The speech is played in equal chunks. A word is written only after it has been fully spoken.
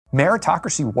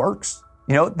meritocracy works.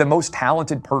 You know, the most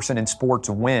talented person in sports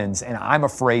wins, and I'm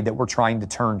afraid that we're trying to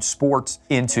turn sports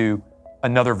into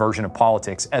another version of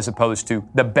politics as opposed to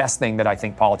the best thing that I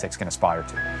think politics can aspire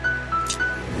to.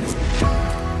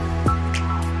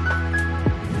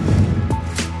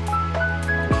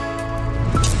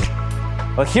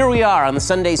 Well, here we are on the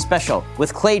Sunday special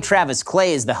with Clay Travis.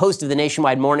 Clay is the host of the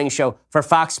nationwide morning show for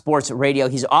Fox Sports Radio.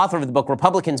 He's author of the book,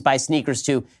 Republicans Buy Sneakers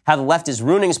Too, How the Left is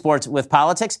Ruining Sports with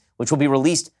Politics, which will be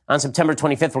released on September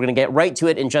 25th. We're going to get right to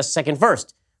it in just a second.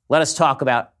 First, let us talk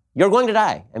about, you're going to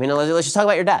die. I mean, let's just talk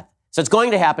about your death. So it's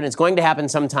going to happen. It's going to happen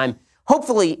sometime,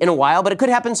 hopefully in a while, but it could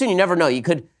happen soon. You never know. You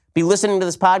could be listening to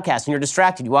this podcast and you're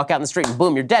distracted. You walk out in the street and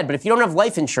boom, you're dead. But if you don't have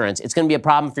life insurance, it's going to be a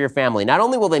problem for your family. Not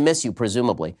only will they miss you,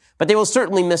 presumably, but they will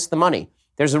certainly miss the money.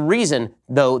 There's a reason,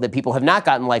 though, that people have not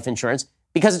gotten life insurance,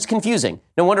 because it's confusing.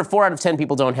 No wonder 4 out of 10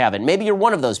 people don't have it. Maybe you're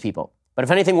one of those people. But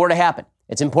if anything were to happen,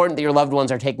 it's important that your loved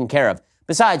ones are taken care of.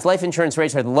 Besides, life insurance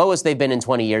rates are the lowest they've been in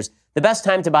 20 years. The best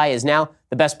time to buy is now.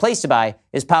 The best place to buy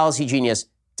is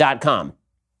PolicyGenius.com.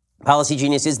 Policy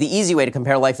Genius is the easy way to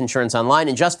compare life insurance online.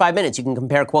 In just 5 minutes, you can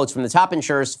compare quotes from the top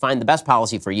insurers to find the best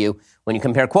policy for you. When you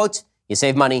compare quotes, you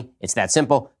save money. It's that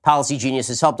simple. Policy Genius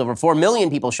has helped over 4 million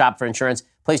people shop for insurance,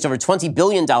 placed over $20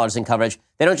 billion in coverage.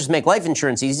 They don't just make life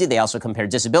insurance easy. They also compare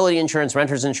disability insurance,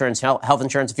 renter's insurance, health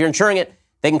insurance. If you're insuring it,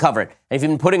 they can cover it. And if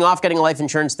you've been putting off getting life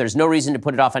insurance, there's no reason to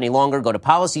put it off any longer. Go to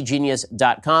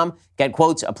PolicyGenius.com. Get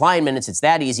quotes. Apply in minutes. It's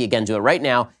that easy. Again, do it right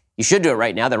now. You should do it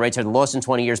right now. The rates are the lowest in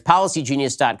 20 years.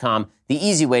 PolicyGenius.com, the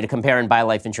easy way to compare and buy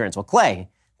life insurance. Well, Clay,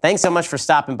 thanks so much for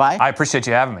stopping by. I appreciate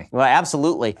you having me. Well,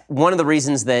 absolutely. One of the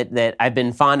reasons that I've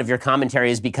been fond of your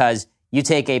commentary is because you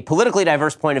take a politically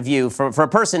diverse point of view. For a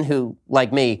person who,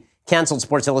 like me, canceled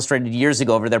Sports Illustrated years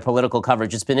ago over their political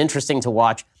coverage, it's been interesting to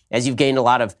watch as you've gained a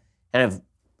lot of kind of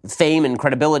fame and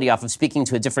credibility off of speaking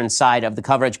to a different side of the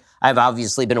coverage. I've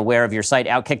obviously been aware of your site,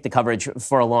 Outkick the Coverage,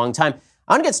 for a long time.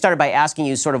 I want to get started by asking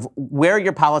you sort of where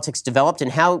your politics developed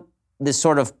and how this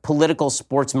sort of political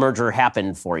sports merger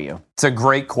happened for you. It's a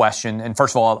great question. And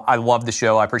first of all, I love the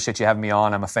show. I appreciate you having me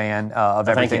on. I'm a fan of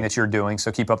everything that you're doing,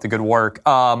 so keep up the good work.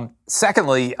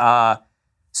 Secondly,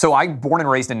 so I'm born and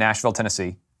raised in Nashville,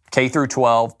 Tennessee, K through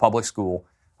 12 public school.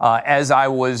 As I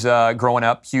was growing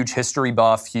up, huge history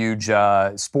buff, huge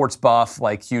sports buff,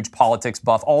 like huge politics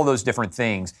buff, all those different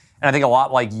things. And I think a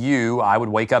lot like you, I would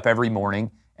wake up every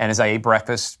morning, and as I ate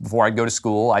breakfast before I'd go to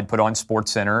school, I'd put on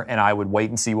SportsCenter, and I would wait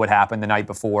and see what happened the night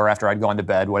before after I'd gone to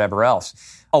bed, whatever else.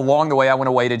 Along the way, I went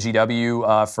away to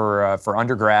GW for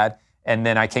undergrad, and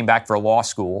then I came back for law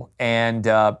school. And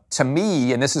to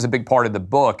me, and this is a big part of the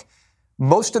book,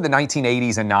 most of the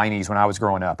 1980s and 90s when I was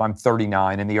growing up, I'm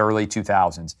 39, in the early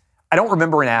 2000s, I don't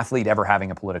remember an athlete ever having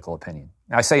a political opinion.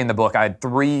 I say in the book, I had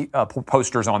 3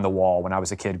 posters on the wall when I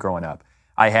was a kid growing up.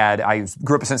 I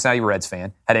grew up a Cincinnati Reds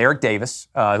fan, had Eric Davis,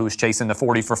 who was chasing the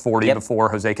 40 for 40 before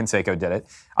Jose Canseco did it.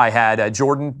 I had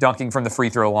Jordan dunking from the free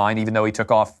throw line, even though he took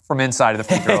off from inside of the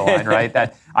free throw line, right?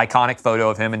 That iconic photo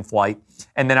of him in flight.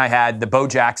 And then I had the Bo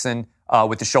Jackson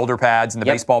with the shoulder pads and the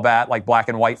baseball bat, like black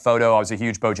and white photo. I was a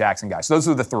huge Bo Jackson guy. So those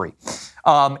were the 3.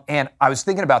 And I was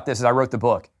thinking about this as I wrote the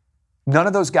book. None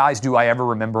of those guys do I ever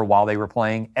remember while they were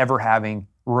playing ever having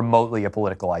remotely a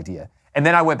political idea. And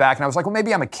then I went back and I was like, well,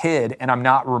 maybe I'm a kid and I'm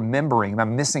not remembering,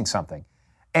 I'm missing something.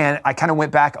 And I kind of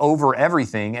went back over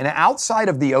everything. And outside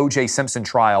of the O.J. Simpson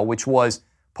trial, which was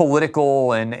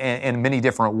political and in many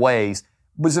different ways,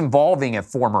 was involving a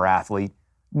former athlete,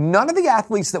 none of the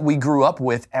athletes that we grew up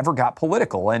with ever got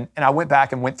political. And I went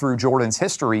back and went through Jordan's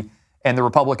history and the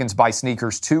Republicans Buy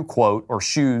Sneakers Too quote, or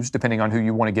shoes, depending on who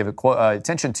you want to give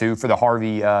attention to, for the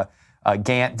Harvey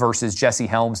Gantt versus Jesse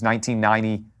Helms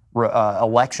 1990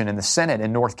 election in the Senate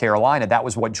in North Carolina. That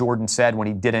was what Jordan said when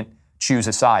he didn't choose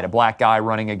a side, a black guy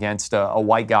running against a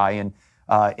white guy in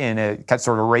a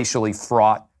sort of racially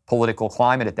fraught political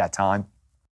climate at that time.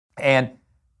 And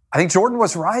I think Jordan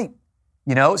was right.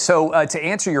 You know, so to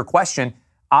answer your question,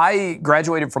 I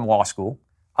graduated from law school.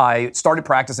 I started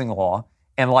practicing law.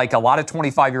 And like a lot of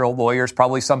 25-year-old lawyers,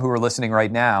 probably some who are listening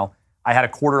right now, I had a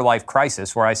quarter-life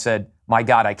crisis where I said, my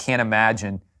God, I can't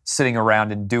imagine sitting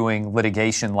around and doing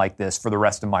litigation like this for the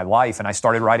rest of my life. And I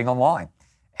started writing online.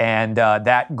 And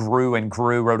that grew and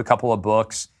grew, wrote a couple of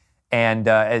books. And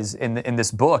as in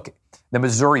this book, the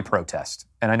Missouri protest,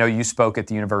 and I know you spoke at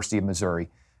the University of Missouri,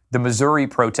 the Missouri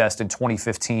protest in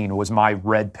 2015 was my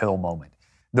red pill moment.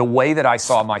 The way that I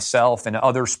saw myself and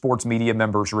other sports media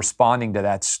members responding to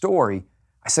that story,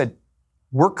 I said,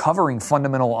 we're covering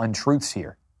fundamental untruths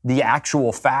here. The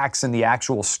actual facts and the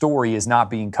actual story is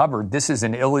not being covered. This is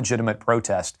an illegitimate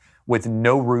protest with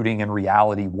no rooting in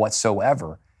reality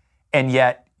whatsoever. And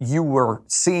yet you were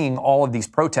seeing all of these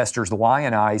protesters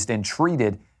lionized and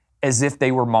treated as if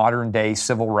they were modern-day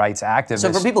civil rights activists.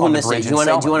 So for people who missed it, do you want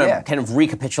to kind of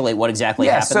recapitulate what exactly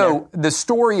happened so the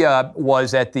story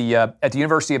was at the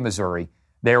University of Missouri.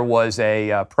 There was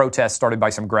a protest started by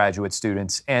some graduate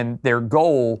students, and their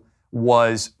goal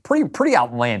was pretty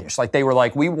outlandish. Like, they were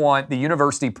like, we want the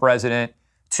university president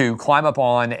to climb up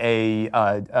on a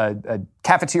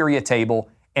cafeteria table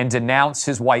and denounce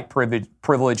his white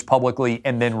privilege publicly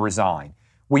and then resign.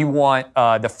 We want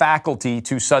the faculty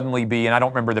to suddenly be, and I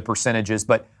don't remember the percentages,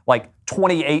 but like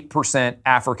 28%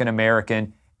 African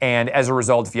American. And as a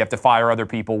result, if you have to fire other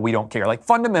people, we don't care. Like,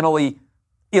 fundamentally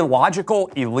illogical,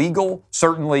 illegal,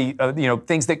 certainly,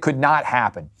 things that could not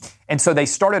happen. And so they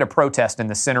started a protest in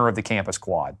the center of the campus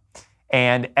quad.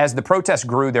 And as the protest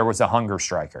grew, there was a hunger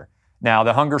striker. Now,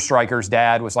 the hunger striker's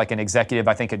dad was like an executive,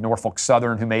 I think, at Norfolk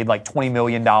Southern who made like $20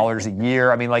 million a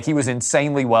year. I mean, like, he was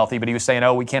insanely wealthy, but he was saying,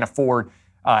 we can't afford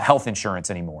health insurance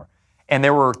anymore. And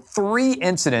there were 3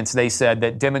 incidents, they said,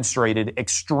 that demonstrated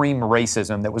extreme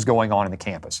racism that was going on in the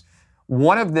campus.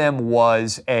 One of them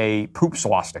was a poop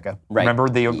swastika. Right. Remember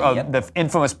the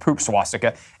infamous poop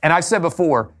swastika? And I've said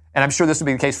before, and I'm sure this would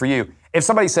be the case for you, if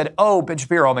somebody said, Ben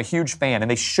Shapiro, I'm a huge fan,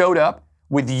 and they showed up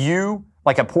with you,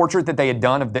 like a portrait that they had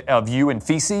done of you in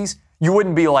feces, you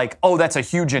wouldn't be like, that's a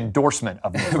huge endorsement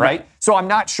of me, right? So I'm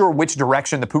not sure which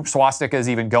direction the poop swastika is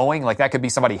even going. Like, that could be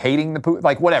somebody hating the poop,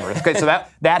 like, whatever. Okay, so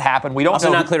that happened. We don't also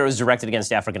know. Also not clear it was directed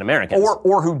against African Americans.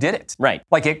 Or who did it. Right.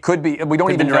 Like, it could be, we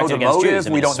don't even know the motive.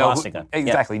 We don't know.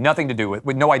 Exactly. Nothing to do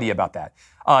with no idea about that.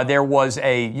 There was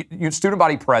a student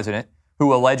body president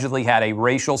who allegedly had a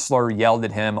racial slur yelled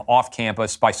at him off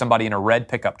campus by somebody in a red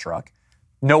pickup truck.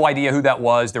 No idea who that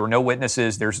was. There were no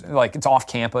witnesses. It's off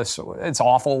campus. It's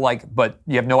awful, but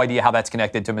you have no idea how that's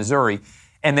connected to Missouri.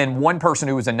 And then one person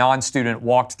who was a non-student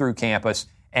walked through campus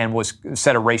and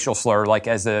said a racial slur, like,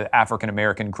 as the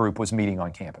African-American group was meeting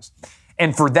on campus.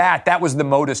 And for that was the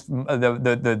modus,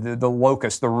 the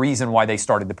locus, the reason why they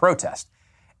started the protest.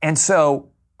 And so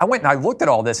I went and I looked at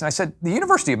all this and I said, the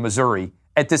University of Missouri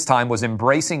at this time was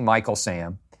embracing Michael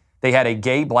Sam. They had a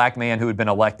gay black man who had been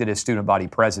elected as student body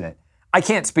president. I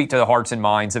can't speak to the hearts and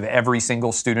minds of every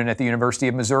single student at the University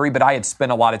of Missouri, but I had spent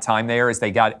a lot of time there as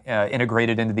they got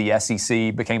integrated into the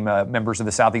SEC, became members of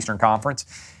the Southeastern Conference.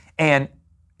 And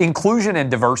inclusion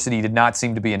and diversity did not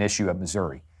seem to be an issue at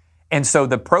Missouri. And so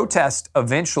the protest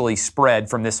eventually spread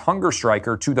from this hunger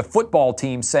striker to the football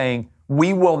team saying,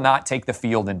 we will not take the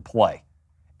field and play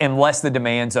unless the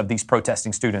demands of these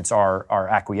protesting students are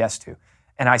acquiesced to.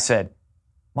 And I said,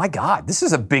 my God, this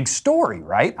is a big story,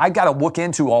 right? I got to look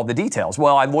into all the details.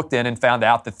 Well, I looked in and found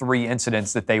out the 3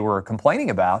 incidents that they were complaining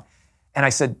about. And I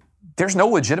said, there's no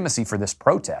legitimacy for this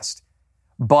protest.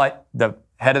 But the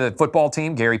head of the football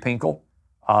team, Gary Pinkel,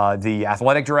 the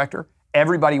athletic director,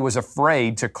 everybody was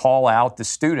afraid to call out the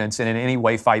students and in any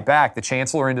way fight back. The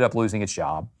chancellor ended up losing his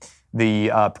job.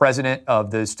 The president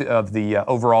of the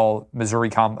overall Missouri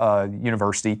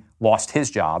University lost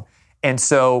his job. And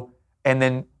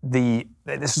then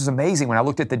this is amazing. When I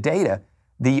looked at the data,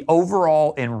 the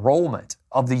overall enrollment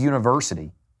of the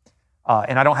university,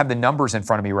 and I don't have the numbers in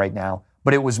front of me right now,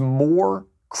 but it was more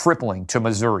crippling to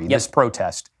Missouri, this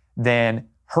protest, than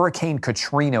Hurricane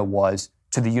Katrina was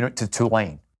to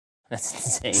Tulane. That's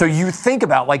insane. So you think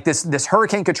about like this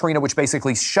Hurricane Katrina, which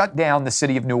basically shut down the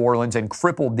city of New Orleans and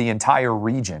crippled the entire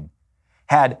region,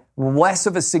 had less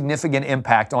of a significant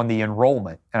impact on the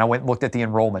enrollment. And I went and looked at the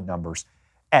enrollment numbers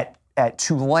at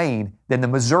Tulane than the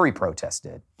Missouri protest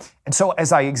did. And so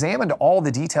as I examined all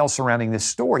the details surrounding this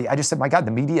story, I just said, my God,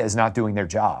 the media is not doing their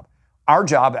job. Our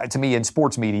job, to me, in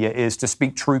sports media is to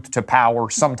speak truth to power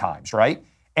sometimes, right?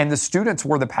 And the students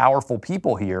were the powerful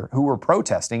people here who were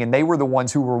protesting, and they were the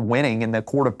ones who were winning in the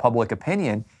court of public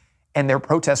opinion, and their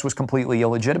protest was completely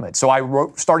illegitimate. So I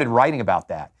started writing about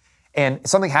that. And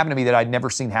something happened to me that I'd never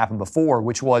seen happen before,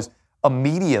 which was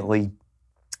immediately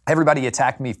everybody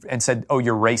attacked me and said, oh,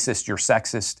 you're racist, you're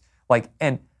sexist.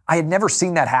 And I had never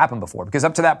seen that happen before, because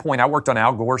up to that point, I worked on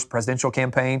Al Gore's presidential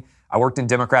campaign. I worked in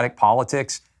Democratic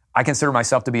politics. I consider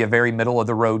myself to be a very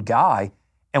middle-of-the-road guy.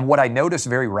 And what I noticed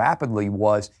very rapidly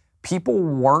was people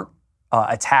weren't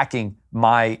attacking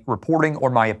my reporting or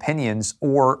my opinions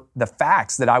or the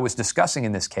facts that I was discussing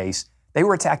in this case. They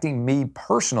were attacking me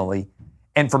personally.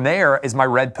 And from there, as my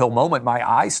red pill moment, my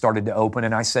eyes started to open,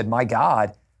 and I said, my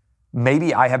God,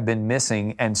 maybe I have been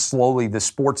missing, and slowly the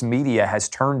sports media has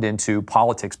turned into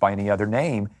politics by any other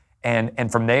name.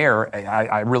 And from there,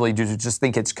 I really just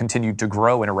think it's continued to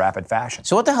grow in a rapid fashion.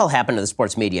 So what the hell happened to the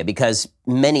sports media? Because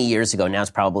many years ago, now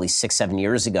it's probably 6-7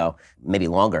 years ago, maybe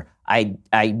longer,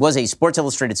 I was a Sports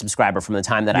Illustrated subscriber from the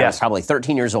time that I was probably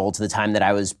 13 years old to the time that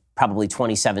I was probably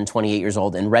 27, 28 years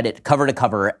old, and read it cover to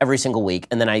cover every single week.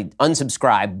 And then I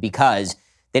unsubscribed because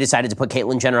they decided to put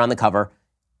Caitlyn Jenner on the cover,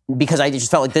 because I just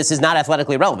felt like this is not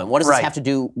athletically relevant. What does this have to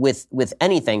do with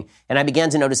anything? And I began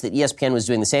to notice that ESPN was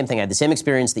doing the same thing. I had the same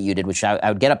experience that you did, which I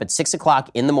would get up at 6 o'clock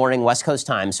in the morning, West Coast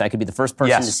time, so I could be the first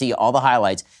person to see all the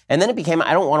highlights. And then it became,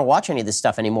 I don't want to watch any of this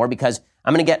stuff anymore because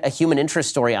I'm going to get a human interest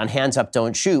story on hands up,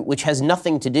 don't shoot, which has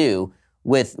nothing to do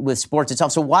with sports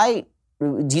itself. So why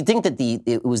do you think that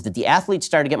it was that the athletes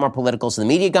started to get more political, so the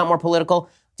media got more political?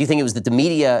 Do you think it was that the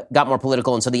media got more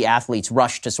political and so the athletes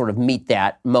rushed to sort of meet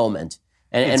that moment?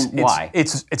 And why?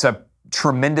 It's a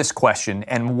tremendous question,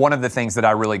 and one of the things that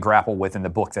I really grapple with in the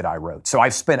book that I wrote. So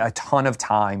I've spent a ton of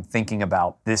time thinking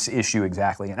about this issue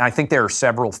exactly, and I think there are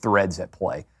several threads at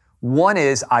play. One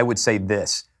is, I would say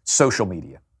this, social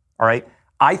media, all right?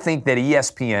 I think that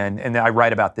ESPN, and I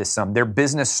write about this some, their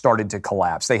business started to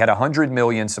collapse. They had 100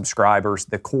 million subscribers.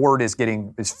 The cord is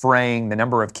fraying. The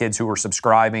number of kids who are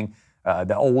subscribing,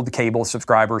 the old cable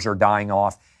subscribers are dying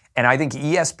off. And I think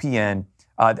ESPN...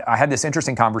 I had this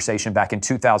interesting conversation back in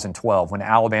 2012 when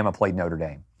Alabama played Notre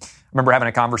Dame. I remember having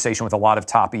a conversation with a lot of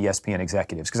top ESPN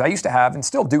executives because I used to have and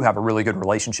still do have a really good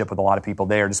relationship with a lot of people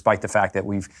there, despite the fact that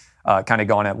we've kind of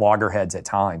gone at loggerheads at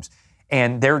times.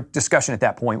 And their discussion at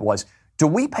that point was, do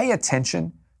we pay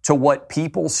attention to what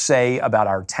people say about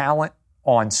our talent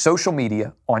on social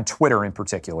media, on Twitter in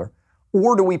particular,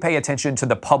 or do we pay attention to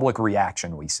the public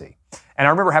reaction we see? And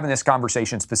I remember having this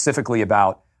conversation specifically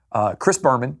about Chris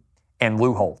Berman and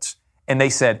Lou Holtz. And they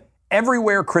said,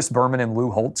 everywhere Chris Berman and Lou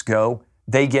Holtz go,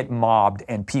 they get mobbed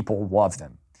and people love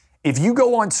them. If you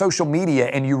go on social media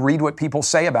and you read what people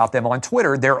say about them on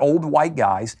Twitter, they're old white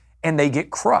guys and they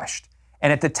get crushed.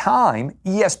 And at the time,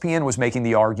 ESPN was making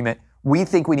the argument, we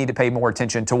think we need to pay more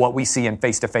attention to what we see in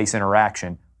face-to-face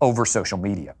interaction over social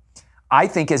media. I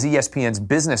think as ESPN's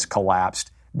business collapsed,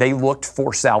 they looked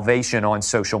for salvation on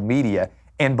social media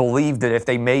and believed that if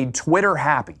they made Twitter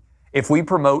happy, if we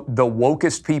promote the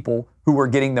wokest people who are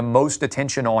getting the most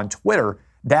attention on Twitter,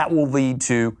 that will lead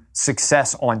to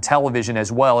success on television as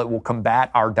well. It will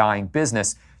combat our dying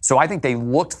business. So I think they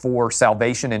looked for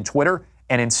salvation in Twitter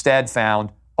and instead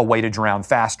found a way to drown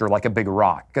faster like a big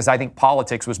rock. Because I think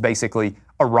politics was basically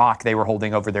a rock they were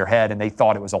holding over their head and they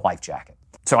thought it was a life jacket.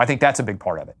 So I think that's a big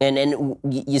part of it. And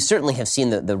you certainly have seen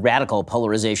the radical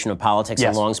polarization of politics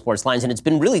along sports lines. And it's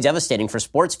been really devastating for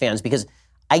sports fans because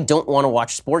I don't want to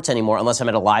watch sports anymore unless I'm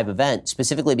at a live event,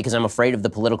 specifically because I'm afraid of the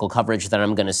political coverage that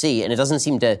I'm going to see. And it doesn't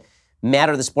seem to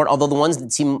matter the sport, although the ones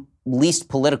that seem least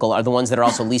political are the ones that are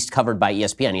also least covered by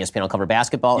ESPN. ESPN will cover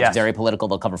basketball. It's very political.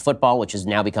 They'll cover football, which has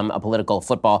now become a political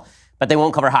football. But they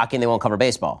won't cover hockey and they won't cover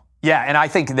baseball. Yeah, and I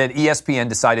think that ESPN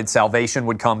decided salvation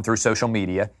would come through social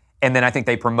media. And then I think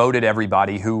they promoted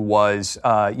everybody who was,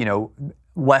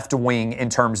 left-wing in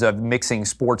terms of mixing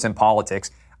sports and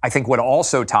politics. I think what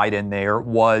also tied in there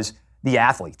was the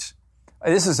athletes.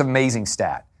 This is an amazing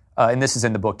stat, and this is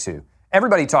in the book too.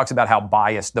 Everybody talks about how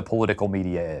biased the political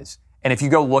media is. And if you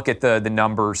go look at the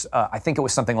numbers, I think it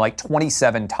was something like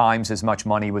 27 times as much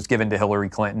money was given to Hillary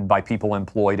Clinton by people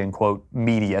employed in, quote,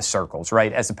 media circles,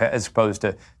 right, as opposed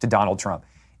to Donald Trump.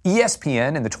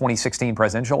 ESPN in the 2016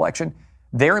 presidential election,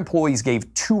 their employees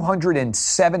gave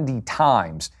 270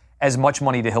 times as much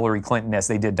money to Hillary Clinton as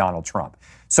they did Donald Trump.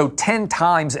 So 10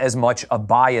 times as much a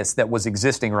bias that was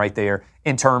existing right there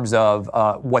in terms of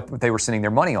what they were sending their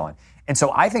money on. And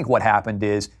so I think what happened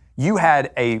is you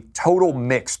had a total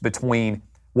mix between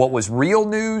what was real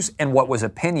news and what was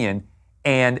opinion.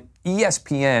 And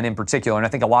ESPN in particular, and I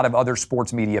think a lot of other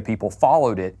sports media people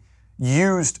followed it,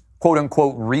 used quote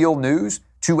unquote real news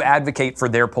to advocate for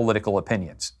their political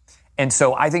opinions. And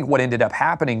so I think what ended up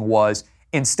happening was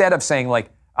instead of saying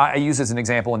like, I use as an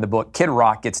example in the book, Kid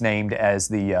Rock gets named as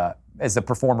the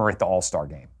performer at the All-Star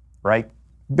game, right?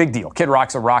 Big deal. Kid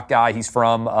Rock's a rock guy. He's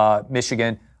from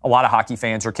Michigan. A lot of hockey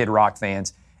fans are Kid Rock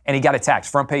fans. And he got attacked.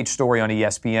 Front page story on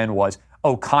ESPN was,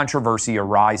 controversy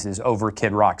arises over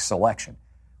Kid Rock's selection.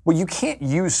 Well, you can't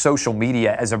use social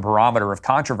media as a barometer of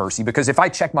controversy because if I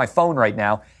check my phone right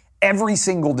now, every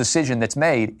single decision that's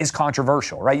made is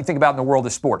controversial, right? You think about in the world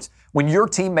of sports. When your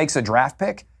team makes a draft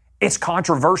pick, it's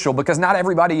controversial because not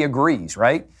everybody agrees,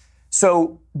 right?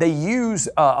 So they use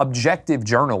objective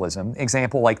journalism,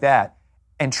 example like that,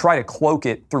 and try to cloak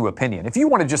it through opinion. If you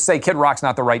want to just say Kid Rock's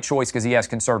not the right choice because he has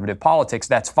conservative politics,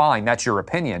 that's fine. That's your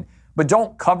opinion. But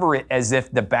don't cover it as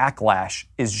if the backlash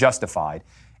is justified.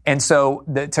 And so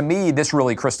to me, this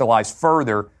really crystallized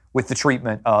further with the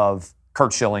treatment of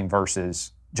Curt Schilling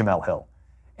versus Jemele Hill.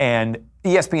 And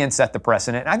ESPN set the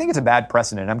precedent, and I think it's a bad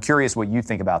precedent. I'm curious what you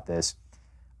think about this.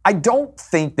 I don't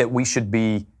think that we should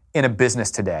be in a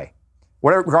business today,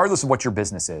 regardless of what your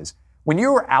business is. When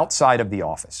you are outside of the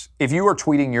office, if you are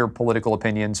tweeting your political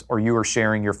opinions or you are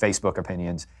sharing your Facebook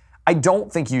opinions, I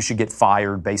don't think you should get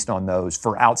fired based on those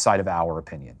for outside of our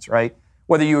opinions, right?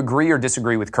 Whether you agree or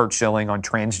disagree with Curt Schilling on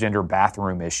transgender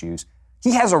bathroom issues,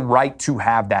 he has a right to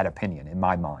have that opinion, in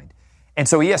my mind. And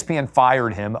so ESPN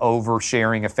fired him over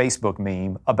sharing a Facebook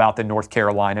meme about the North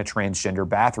Carolina transgender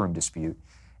bathroom dispute.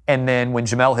 And then when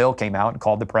Jemele Hill came out and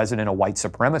called the president a white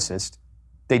supremacist,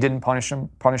 they didn't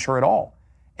punish her at all.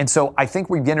 And so I think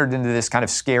we've entered into this kind of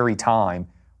scary time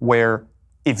where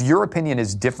if your opinion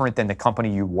is different than the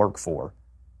company you work for,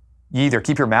 you either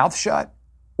keep your mouth shut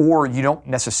or you don't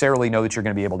necessarily know that you're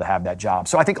going to be able to have that job.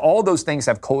 So I think all of those things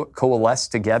have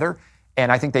coalesced together,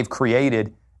 and I think they've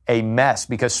created a mess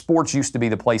because sports used to be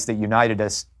the place that united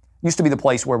us, used to be the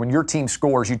place where when your team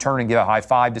scores, you turn and give a high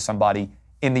five to somebody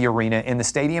in the arena, in the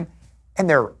stadium, and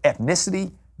their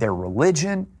ethnicity, their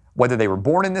religion, whether they were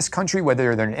born in this country,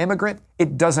 whether they're an immigrant,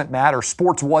 it doesn't matter.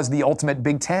 Sports was the ultimate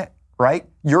Big Tent, right?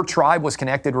 Your tribe was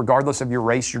connected regardless of your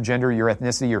race, your gender, your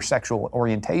ethnicity, your sexual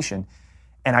orientation.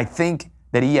 And I think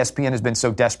that ESPN has been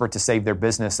so desperate to save their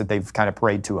business that they've kind of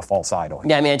prayed to a false idol.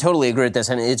 Yeah, I mean, I totally agree with this.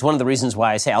 And it's one of the reasons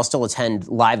why I say I'll still attend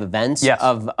live events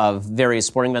of various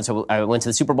sporting events. So I went to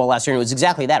the Super Bowl last year, and it was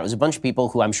exactly that. It was a bunch of people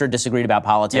who I'm sure disagreed about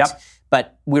politics. Yep.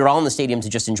 But we were all in the stadium to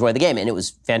just enjoy the game, and it was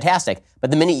fantastic.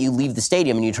 But the minute you leave the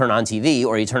stadium and you turn on TV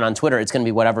or you turn on Twitter, it's going to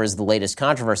be whatever is the latest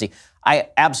controversy. I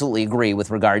absolutely agree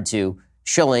with regard to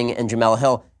Schilling and Jemele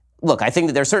Hill. Look, I think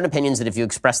that there are certain opinions that if you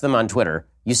express them on Twitter,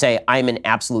 you say, I'm an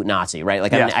absolute Nazi, right?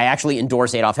 Like, I actually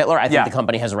endorse Adolf Hitler. I think the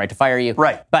company has a right to fire you.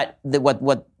 Right. But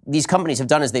what these companies have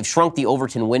done is they've shrunk the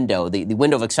Overton window, the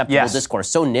window of acceptable discourse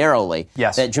so narrowly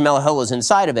that Jemele Hill is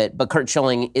inside of it, but Curt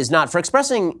Schilling is not, for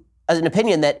expressing an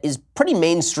opinion that is pretty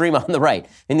mainstream on the right.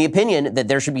 And the opinion that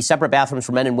there should be separate bathrooms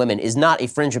for men and women is not a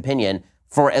fringe opinion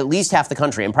for at least half the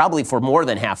country, and probably for more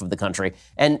than half of the country.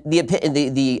 And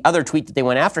the other tweet that they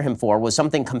went after him for was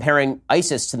something comparing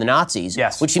ISIS to the Nazis,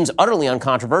 which seems utterly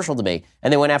uncontroversial to me.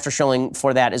 And they went after Schilling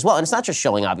for that as well. And it's not just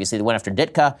Schilling, obviously. They went after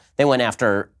Ditka. They went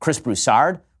after Chris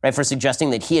Broussard, right, for suggesting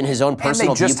that he and his own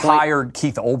personal viewpoint... And they just hired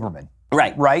Keith Olbermann.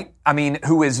 Right? I mean,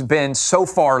 who has been so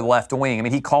far left-wing. I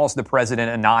mean, he calls the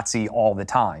president a Nazi all the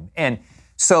time. And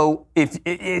so if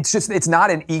it's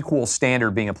not an equal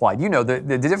standard being applied. You know,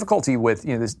 the difficulty with,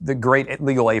 the great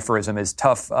legal aphorism is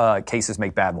tough cases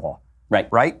make bad law.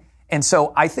 Right? And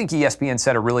so I think ESPN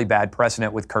set a really bad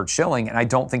precedent with Curt Schilling, and I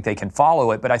don't think they can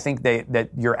follow it. But I think that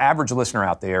your average listener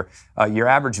out there, your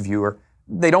average viewer,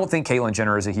 they don't think Caitlyn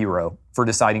Jenner is a hero for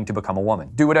deciding to become a woman.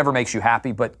 Do whatever makes you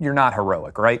happy, but you're not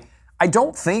heroic, right? I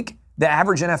don't think the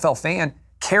average NFL fan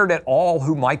cared at all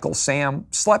who Michael Sam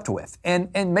slept with. And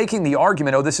making the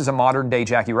argument, this is a modern-day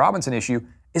Jackie Robinson issue,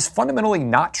 is fundamentally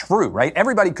not true, right?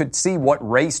 Everybody could see what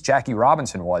race Jackie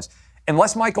Robinson was.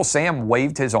 Unless Michael Sam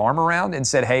waved his arm around and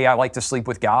said, hey, I like to sleep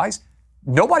with guys,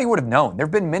 nobody would have known. There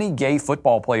have been many gay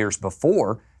football players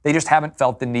before. They just haven't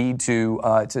felt the need to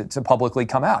publicly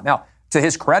come out. Now, to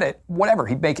his credit, whatever,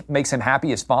 makes him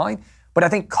happy is fine. But I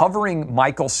think covering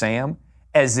Michael Sam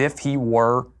as if he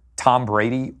were Tom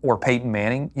Brady or Peyton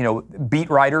Manning, beat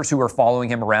writers who are following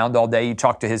him around all day. You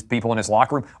talk to his people in his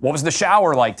locker room. What was the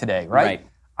shower like today, right?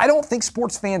 I don't think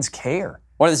sports fans care.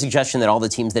 Or the suggestion that all the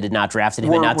teams that had not drafted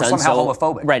him had not done somehow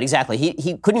homophobic. Right, exactly.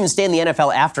 He couldn't even stay in the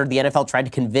NFL after the NFL tried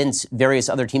to convince various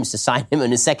other teams to sign him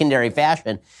in a secondary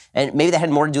fashion. And maybe that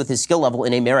had more to do with his skill level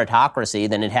in a meritocracy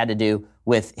than it had to do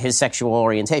with his sexual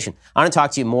orientation. I want to talk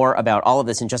to you more about all of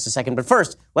this in just a second. But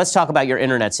first, let's talk about your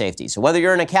internet safety. So whether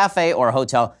you're in a cafe or a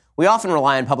hotel, we often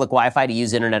rely on public Wi-Fi to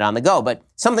use internet on the go, but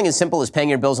something as simple as paying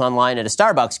your bills online at a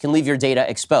Starbucks can leave your data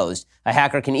exposed. A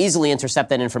hacker can easily intercept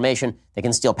that information. They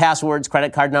can steal passwords,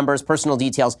 credit card numbers, personal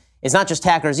details. It's not just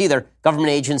hackers either. Government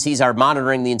agencies are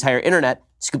monitoring the entire internet,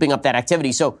 scooping up that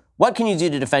activity. So what can you do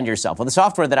to defend yourself? Well, the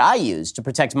software that I use to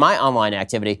protect my online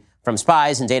activity from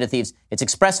spies and data thieves, it's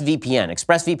ExpressVPN.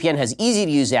 ExpressVPN has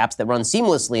easy-to-use apps that run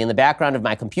seamlessly in the background of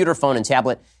my computer, phone, and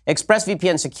tablet.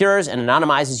 ExpressVPN secures and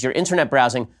anonymizes your internet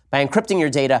browsing by encrypting your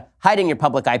data, hiding your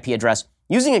public IP address.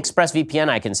 Using ExpressVPN,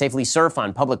 I can safely surf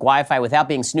on public Wi-Fi without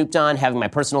being snooped on, having my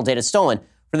personal data stolen.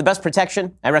 For the best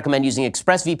protection, I recommend using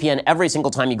ExpressVPN every single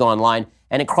time you go online,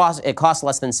 and it costs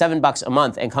less than $7 a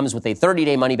month and comes with a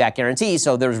 30-day money-back guarantee,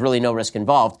 so there's really no risk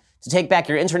involved. To take back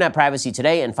your internet privacy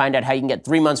today and find out how you can get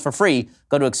 3 months for free,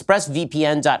 go to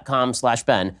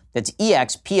expressvpn.com/Ben. That's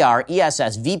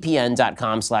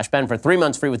expressvpn.com/Ben for 3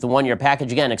 months free with the 1-year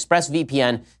package. Again,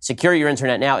 ExpressVPN. Secure your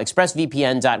internet now.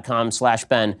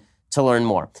 expressvpn.com/Ben to learn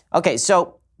more. Okay,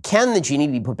 so can the genie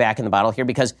be put back in the bottle here?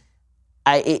 Because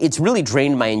it's really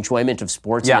drained my enjoyment of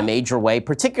sports in a major way,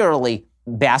 particularly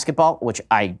basketball, which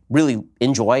I really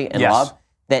enjoy and love.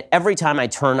 That every time I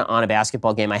turn on a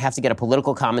basketball game, I have to get a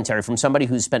political commentary from somebody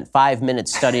who's spent 5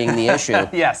 minutes studying the issue.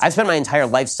 Yes. I've spent my entire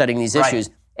life studying these issues,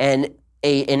 and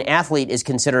an athlete is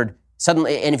considered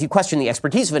suddenly, and if you question the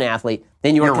expertise of an athlete,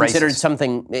 then you're considered racist.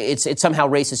 Something, it's somehow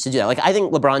racist to do that. Like, I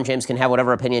think LeBron James can have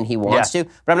whatever opinion he wants to,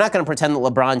 but I'm not going to pretend that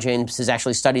LeBron James has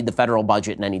actually studied the federal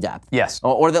budget in any depth. Yes.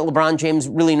 Or that LeBron James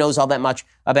really knows all that much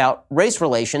about race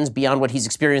relations beyond what he's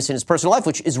experienced in his personal life,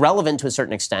 which is relevant to a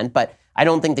certain extent, but I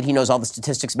don't think that he knows all the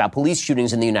statistics about police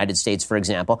shootings in the United States, for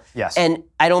example. Yes. And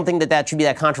I don't think that that should be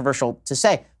that controversial to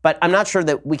say. But I'm not sure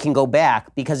that we can go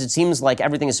back because it seems like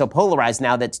everything is so polarized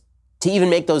now that to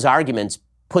even make those arguments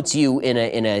puts you in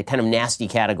a kind of nasty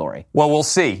category. Well, we'll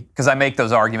see, because I make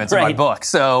those arguments in my book.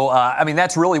 So, I mean,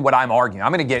 that's really what I'm arguing.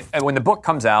 I'm going to get, when the book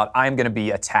comes out, I'm going to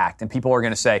be attacked, and people are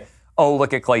going to say, oh,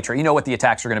 look at Clay Travis. You know what the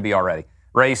attacks are going to be already.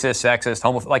 Racist, sexist,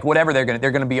 homophobic, like whatever they're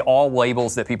going to be all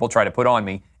labels that people try to put on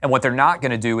me. And what they're not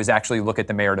going to do is actually look at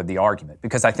the merit of the argument.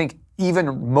 Because I think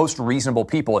even most reasonable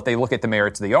people, if they look at the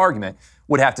merits of the argument,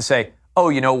 would have to say, oh,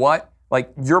 you know what?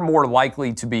 Like, you're more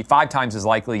likely to be, 5 times as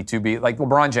likely to be, like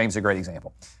LeBron James is a great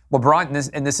example. LeBron,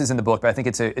 and this is in the book, but I think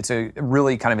it's a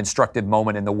really kind of instructive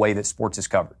moment in the way that sports is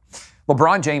covered.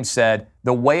 LeBron James said,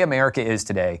 the way America is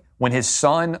today, when his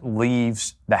son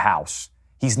leaves the house,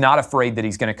 he's not afraid that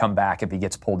he's going to come back if he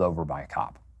gets pulled over by a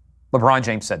cop. LeBron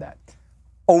James said that.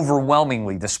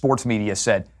 Overwhelmingly, the sports media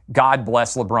said, God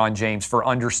bless LeBron James for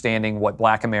understanding what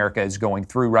Black America is going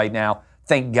through right now.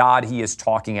 Thank God he is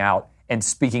talking out and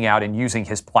speaking out and using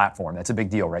his platform. That's a big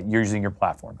deal, right? You're using your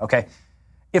platform, okay?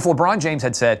 If LeBron James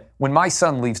had said, when my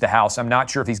son leaves the house, I'm not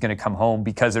sure if he's going to come home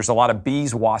because there's a lot of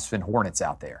bees, wasps, and hornets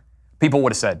out there. People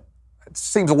would have said, it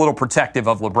seems a little protective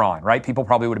of LeBron, right? People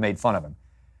probably would have made fun of him.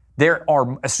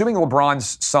 Assuming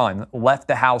LeBron's son left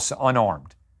the house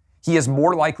unarmed, he is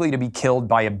more likely to be killed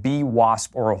by a bee,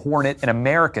 wasp, or a hornet in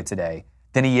America today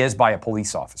than he is by a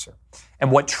police officer.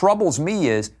 And what troubles me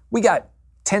is we got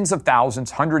tens of thousands,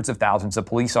 hundreds of thousands of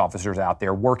police officers out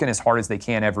there working as hard as they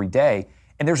can every day.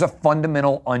 And there's a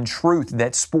fundamental untruth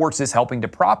that sports is helping to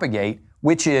propagate,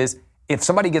 which is if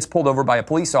somebody gets pulled over by a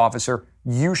police officer,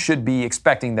 you should be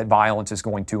expecting that violence is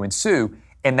going to ensue.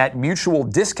 And that mutual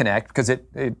disconnect, because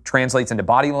it translates into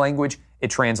body language, it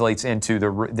translates into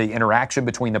the interaction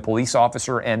between the police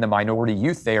officer and the minority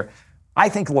youth there. I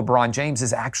think LeBron James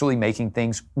is actually making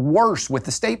things worse with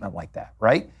the statement like that,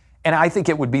 right? And I think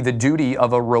it would be the duty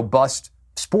of a robust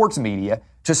sports media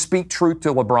to speak truth to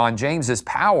LeBron James's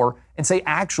power and say,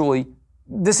 actually,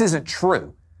 this isn't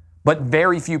true. But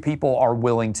very few people are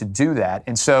willing to do that.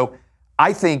 And so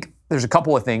I think there's a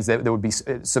couple of things that would be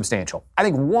substantial. I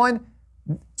think one,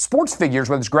 sports figures,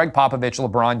 whether it's Greg Popovich,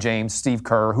 LeBron James, Steve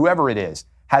Kerr, whoever it is,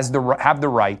 have the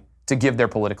right to give their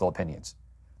political opinions.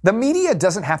 The media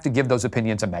doesn't have to give those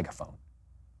opinions a megaphone,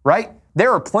 right?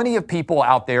 There are plenty of people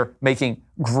out there making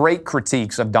great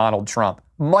critiques of Donald Trump,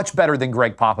 much better than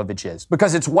Greg Popovich is,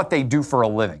 because it's what they do for a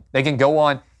living. They can go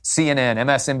on CNN,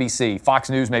 MSNBC, Fox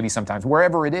News maybe sometimes,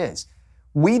 wherever it is.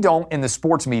 We don't, in the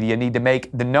sports media, need to make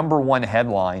the number one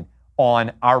headline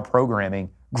on our programming,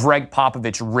 Greg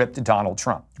Popovich ripped Donald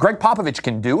Trump. Greg Popovich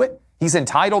can do it. He's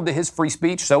entitled to his free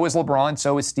speech. So is LeBron.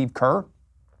 So is Steve Kerr.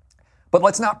 But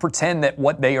let's not pretend that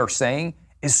what they are saying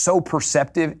is so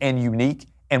perceptive and unique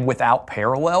and without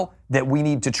parallel that we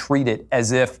need to treat it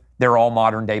as if they're all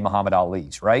modern-day Muhammad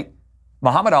Ali's, right?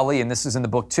 Muhammad Ali, and this is in the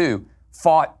book too,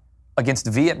 fought against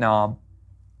Vietnam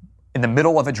in the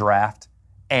middle of a draft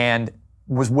and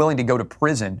was willing to go to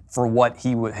prison for what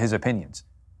his opinions.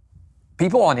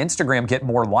 People on Instagram get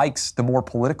more likes the more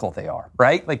political they are,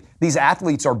 right? Like, these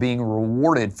athletes are being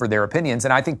rewarded for their opinions,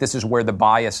 and I think this is where the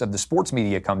bias of the sports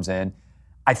media comes in.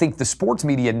 I think the sports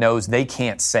media knows they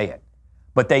can't say it,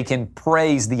 but they can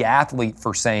praise the athlete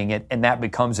for saying it, and that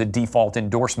becomes a default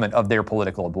endorsement of their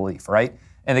political belief, right?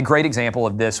 And the great example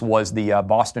of this was the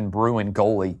Boston Bruin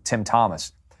goalie, Tim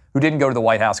Thomas, who didn't go to the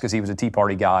White House because he was a Tea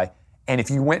Party guy. And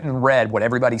if you went and read what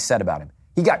everybody said about him,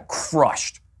 he got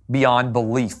crushed beyond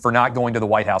belief for not going to the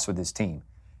White House with his team.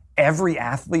 Every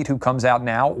athlete who comes out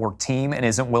now or team and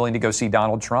isn't willing to go see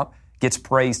Donald Trump gets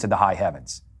praised to the high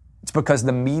heavens. It's because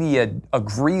the media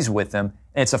agrees with them,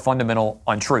 and it's a fundamental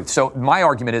untruth. So my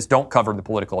argument is don't cover the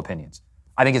political opinions.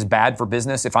 I think it's bad for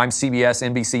business. If I'm CBS,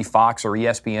 NBC, Fox, or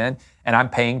ESPN, and I'm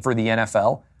paying for the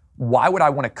NFL, why would I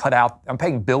want to cut out, I'm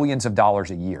paying billions of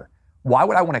dollars a year. Why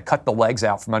would I want to cut the legs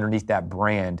out from underneath that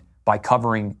brand by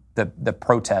covering the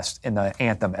protest in the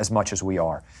anthem as much as we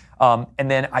are.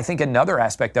 And then I think another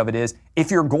aspect of it is,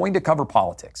 if you're going to cover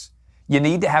politics, you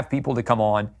need to have people to come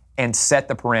on and set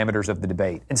the parameters of the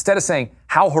debate. Instead of saying,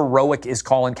 how heroic is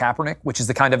Colin Kaepernick, which is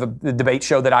the kind of a debate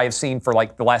show that I have seen for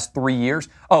like the last 3 years.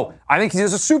 Oh, I think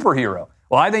he's a superhero.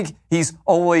 Well, I think he's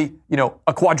only,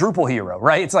 a quadruple hero,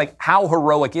 right? It's like, how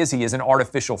heroic is he as an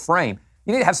artificial frame?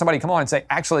 You need to have somebody come on and say,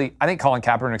 actually, I think Colin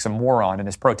Kaepernick's a moron and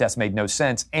his protest made no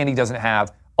sense and he doesn't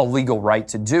have a legal right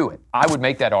to do it. I would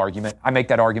make that argument. I make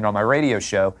that argument on my radio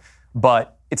show,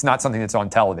 but it's not something that's on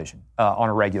television on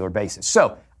a regular basis.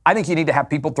 So I think you need to have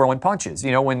people throwing punches.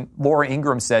 When Laura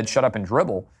Ingraham said, shut up and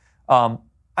dribble, I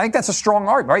think that's a strong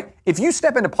argument, right? If you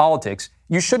step into politics,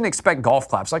 you shouldn't expect golf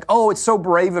claps. Like, oh, it's so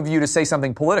brave of you to say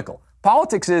something political.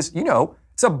 Politics is,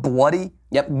 it's a bloody,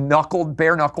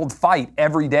 bare-knuckled fight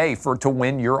every day to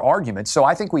win your argument. So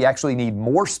I think we actually need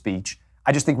more speech.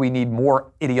 I just think we need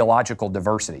more ideological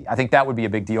diversity. I think that would be a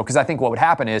big deal, because I think what would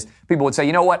happen is people would say,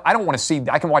 you know what, I don't want to see,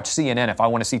 I can watch CNN if I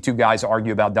want to see two guys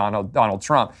argue about Donald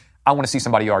Trump. I want to see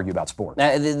somebody argue about sports.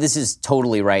 This is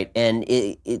totally right. And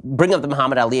bringing up the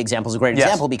Muhammad Ali example is a great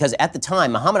example, because at the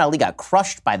time, Muhammad Ali got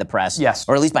crushed by the press,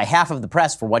 or at least by half of the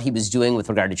press, for what he was doing with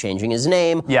regard to changing his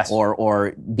name,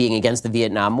 or being against the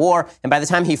Vietnam War. And by the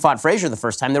time he fought Frazier the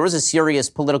first time, there was a serious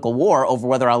political war over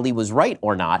whether Ali was right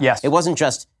or not. It wasn't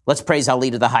just, let's praise Ali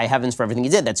to the high heavens for everything he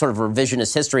did. That sort of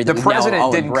revisionist history that the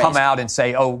president didn't come out and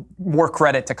say, oh, more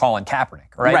credit to Colin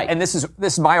Kaepernick, right? And this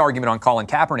is my argument on Colin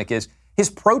Kaepernick is, his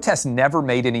protest never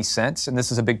made any sense, and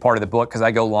this is a big part of the book because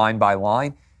I go line by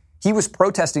line. He was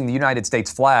protesting the United States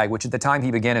flag, which at the time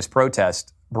he began his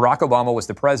protest, Barack Obama was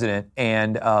the president,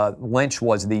 and Lynch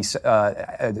was the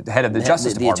head of the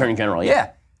Justice Department. The Attorney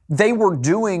General, They were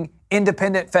doing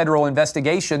independent federal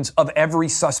investigations of every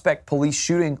suspect police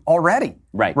shooting already.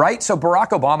 Right? So Barack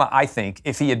Obama, I think,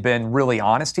 if he had been really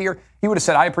honest here, he would have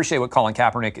said, I appreciate what Colin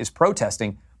Kaepernick is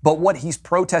protesting, but what he's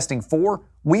protesting for,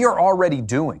 we are already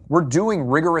doing. We're doing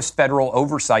rigorous federal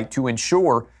oversight to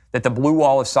ensure that the blue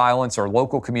wall of silence or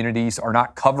local communities are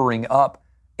not covering up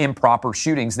improper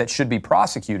shootings that should be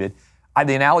prosecuted.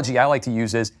 The analogy I like to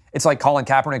use is, it's like Colin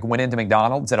Kaepernick went into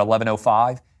McDonald's at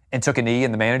 11:05 and took a knee,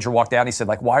 and the manager walked out and he said,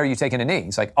 like, why are you taking a knee?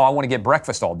 He's like, oh, I want to get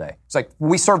breakfast all day. It's like,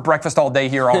 we serve breakfast all day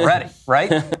here already,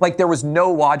 right? Like, there was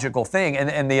no logical thing.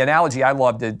 And the analogy I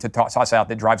love to toss out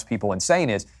that drives people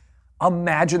insane is,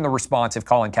 imagine the response if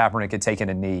Colin Kaepernick had taken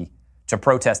a knee to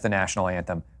protest the national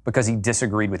anthem because he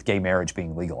disagreed with gay marriage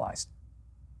being legalized.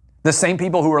 The same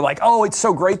people who were like, oh, it's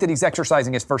so great that he's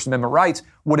exercising his First Amendment rights,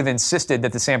 would have insisted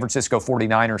that the San Francisco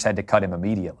 49ers had to cut him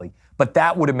immediately. But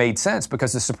that would have made sense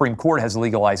because the Supreme Court has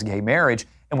legalized gay marriage,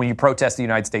 and when you protest the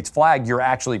United States flag, you're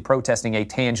actually protesting a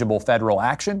tangible federal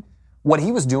action. What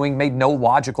he was doing made no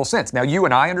logical sense. Now, you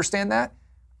and I understand that.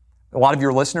 A lot of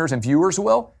your listeners and viewers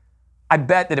will. I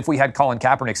bet that if we had Colin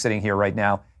Kaepernick sitting here right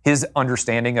now, his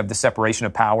understanding of the separation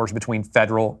of powers between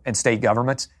federal and state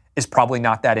governments is probably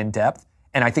not that in depth.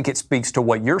 And I think it speaks to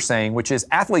what you're saying, which is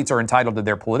athletes are entitled to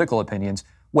their political opinions.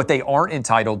 What they aren't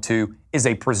entitled to is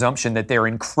a presumption that they're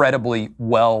incredibly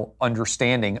well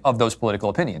understanding of those political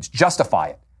opinions. Justify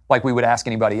it like we would ask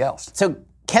anybody else. So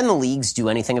can the leagues do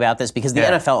anything about this? Because the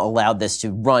NFL allowed this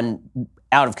to run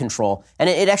out of control. And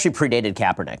it actually predated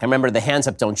Kaepernick. I remember the hands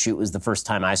up, don't shoot was the first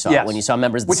time I saw it, when you saw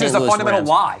members of the St. Louis Rams. Which is a fundamental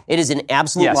lie. It is an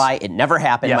absolute lie. It never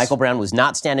happened. Michael Brown was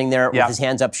not standing there with his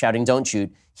hands up shouting, don't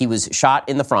shoot. He was shot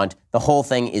in the front. The whole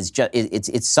thing is just,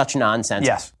 it's such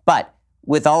nonsense. But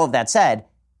with all of that said,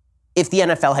 if the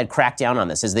NFL had cracked down on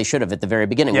this, as they should have at the very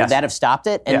beginning, would that have stopped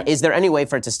it? And is there any way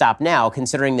for it to stop now,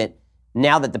 considering that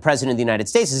now that the President of the United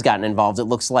States has gotten involved, it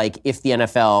looks like if the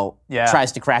NFL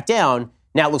tries to crack down,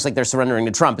 now it looks like they're surrendering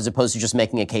to Trump as opposed to just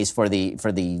making a case for the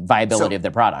viability of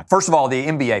their product. First of all, the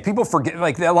NBA. People forget,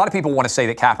 like a lot of people want to say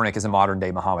that Kaepernick is a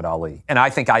modern-day Muhammad Ali. And I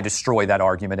think I destroy that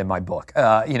argument in my book.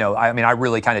 I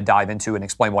really kind of dive into it and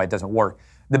explain why it doesn't work.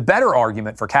 The better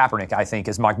argument for Kaepernick, I think,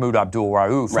 is Mahmoud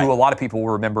Abdul-Rauf, who a lot of people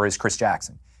will remember as Chris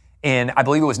Jackson. In, I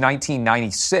believe it was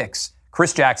 1996,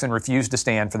 Chris Jackson refused to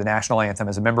stand for the national anthem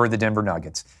as a member of the Denver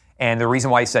Nuggets. And the reason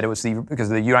why he said it was because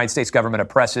the United States government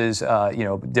oppresses,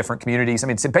 different communities. I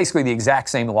mean, it's basically the exact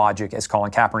same logic as Colin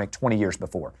Kaepernick 20 years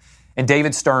before. And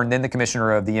David Stern, then the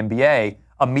commissioner of the NBA,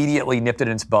 immediately nipped it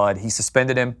in its bud. He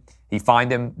suspended him. He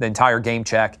fined him the entire game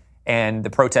check, and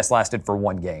the protest lasted for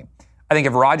one game. I think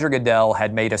if Roger Goodell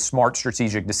had made a smart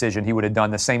strategic decision, he would have done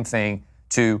the same thing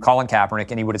to Colin Kaepernick,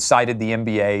 and he would have cited the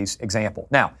NBA's example.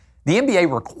 Now, the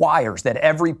NBA requires that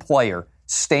every player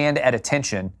stand at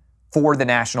attention for the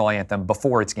national anthem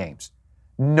before its games.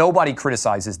 Nobody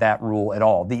criticizes that rule at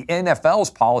all. The NFL's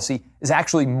policy is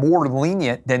actually more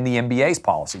lenient than the NBA's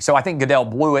policy. So I think Goodell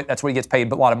blew it. That's what he gets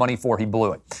paid a lot of money for. He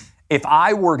blew it. If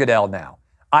I were Goodell now,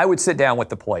 I would sit down with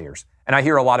the players. And I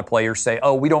hear a lot of players say,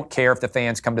 oh, we don't care if the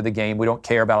fans come to the game. We don't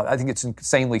care about it. I think it's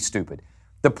insanely stupid.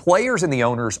 The players and the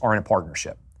owners are in a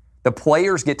partnership. The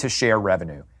players get to share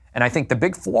revenue. And I think the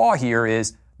big flaw here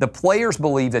is the players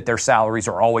believe that their salaries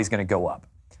are always going to go up.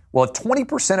 Well, if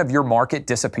 20% of your market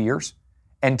disappears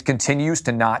and continues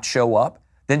to not show up,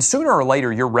 then sooner or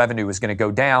later your revenue is going to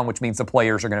go down, which means the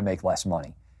players are going to make less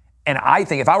money. And I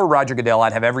think if I were Roger Goodell,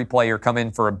 I'd have every player come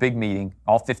in for a big meeting,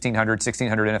 all 1,500,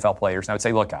 1,600 NFL players, and I would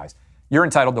say, look, guys, you're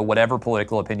entitled to whatever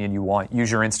political opinion you want. Use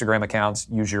your Instagram accounts,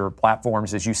 use your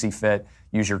platforms as you see fit,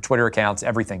 use your Twitter accounts,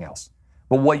 everything else.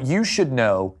 But what you should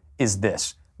know is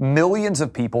this. Millions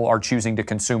of people are choosing to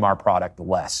consume our product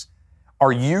less.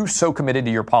 Are you so committed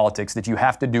to your politics that you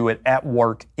have to do it at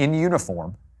work in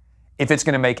uniform if it's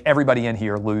going to make everybody in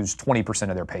here lose 20%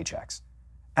 of their paychecks?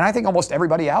 And I think almost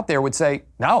everybody out there would say,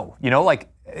 no,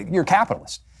 you're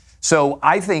capitalist. So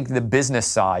I think the business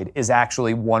side is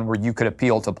actually one where you could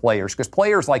appeal to players because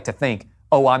players like to think,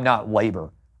 oh, I'm not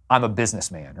labor. I'm a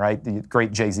businessman, right? The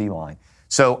great Jay-Z line.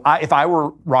 So if I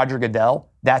were Roger Goodell,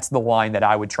 that's the line that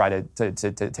I would try to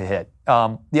hit.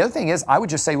 The other thing is I would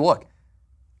just say, look,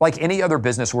 like any other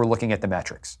business, we're looking at the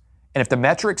metrics. And if the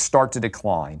metrics start to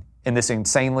decline in this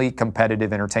insanely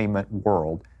competitive entertainment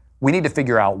world, we need to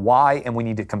figure out why and we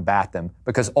need to combat them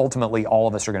because ultimately all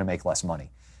of us are going to make less money.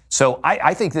 So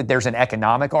I think that there's an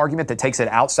economic argument that takes it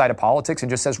outside of politics and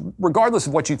just says, regardless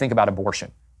of what you think about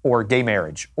abortion or gay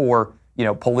marriage or,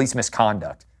 police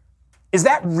misconduct, is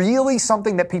that really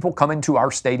something that people come into our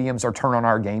stadiums or turn on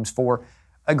our games for?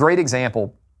 A great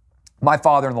example, my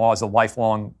father-in-law is a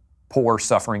lifelong poor,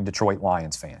 suffering Detroit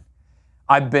Lions fan.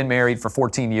 I've been married for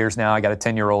 14 years now. I got a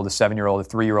 10-year-old, a 7-year-old, a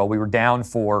 3-year-old. We were down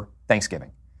for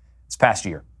Thanksgiving this past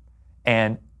year.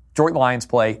 And Detroit Lions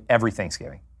play every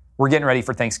Thanksgiving. We're getting ready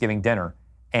for Thanksgiving dinner,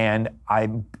 and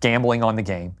I'm gambling on the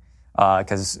game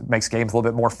because it makes games a little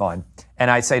bit more fun. And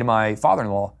I say to my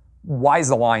father-in-law, why is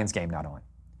the Lions game not on?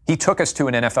 He took us to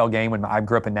an NFL game when I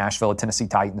grew up in Nashville, Tennessee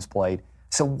Titans played.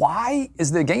 So why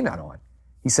is the game not on?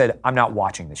 He said, I'm not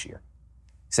watching this year.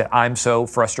 He said, I'm so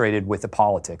frustrated with the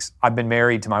politics. I've been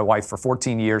married to my wife for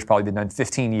 14 years, probably been done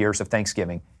 15 years of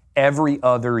Thanksgiving. Every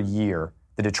other year,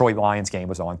 the Detroit Lions game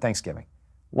was on Thanksgiving.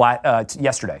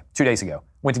 Yesterday, 2 days ago,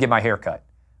 went to get my hair cut.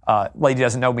 Lady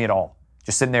doesn't know me at all.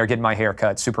 Just sitting there getting my hair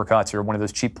cut. Supercuts or one of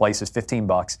those cheap places,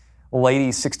 $15. Lady,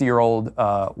 60-year-old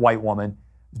white woman,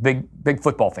 big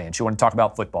football fan. She wanted to talk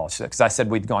about football because I said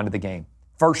we'd gone to the game.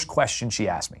 First question she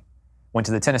asked me, went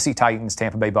to the Tennessee Titans,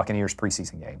 Tampa Bay Buccaneers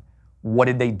preseason game. What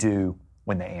did they do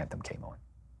when the anthem came on?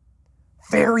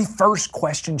 Very first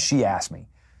question she asked me.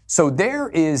 So there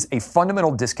is a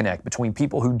fundamental disconnect between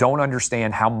people who don't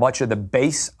understand how much of the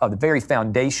base of the very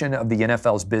foundation of the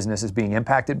NFL's business is being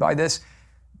impacted by this.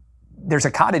 There's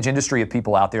a cottage industry of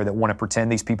people out there that want to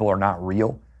pretend these people are not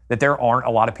real, that there aren't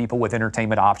a lot of people with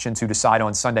entertainment options who decide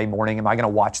on Sunday morning, am I going to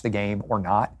watch the game or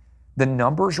not? The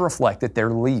numbers reflect that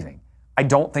they're leaving. I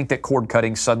don't think that cord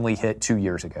cutting suddenly hit 2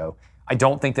 years ago. I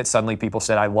don't think that suddenly people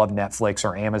said, I love Netflix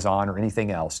or Amazon or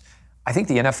anything else. I think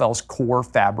the NFL's core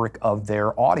fabric of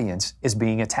their audience is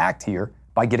being attacked here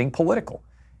by getting political.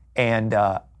 And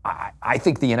I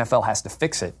think the NFL has to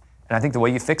fix it. And I think the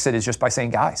way you fix it is just by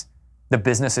saying, guys, the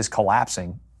business is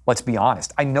collapsing. Let's be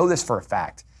honest. I know this for a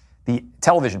fact. The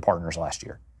television partners last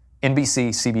year, NBC,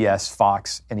 CBS,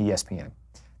 Fox, and ESPN,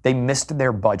 they missed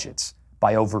their budgets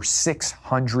by over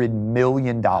 $600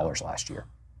 million last year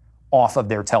off of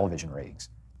their television ratings,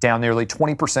 down nearly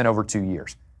 20% over 2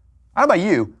 years. I don't know about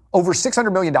you, over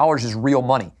 $600 million is real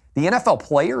money. The NFL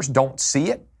players don't see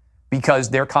it because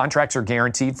their contracts are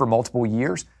guaranteed for multiple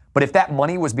years. But if that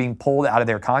money was being pulled out of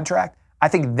their contract, I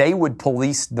think they would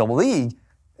police the league.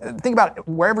 Think about it,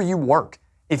 wherever you work.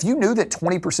 If you knew that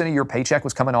 20% of your paycheck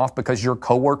was coming off because your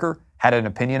coworker had an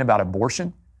opinion about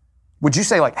abortion, would you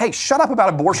say like, hey, shut up about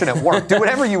abortion at work. Do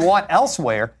whatever you want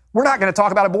elsewhere. We're not going to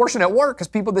talk about abortion at work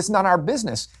because this is not our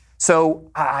business.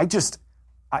 So I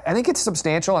think it's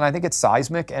substantial and I think it's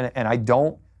seismic and I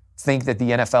don't think that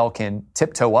the NFL can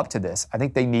tiptoe up to this. I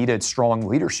think they need a strong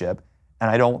leadership and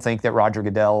I don't think that Roger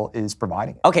Goodell is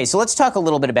providing it. Okay, so let's talk a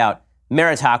little bit about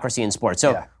meritocracy in sports.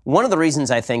 So one of the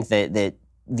reasons I think that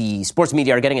the sports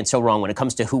media are getting it so wrong when it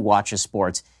comes to who watches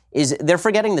sports is they're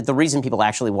forgetting that the reason people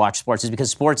actually watch sports is because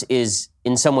sports is,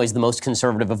 in some ways, the most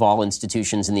conservative of all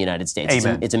institutions in the United States.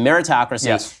 It's a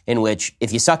meritocracy in which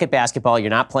if you suck at basketball, you're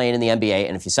not playing in the NBA,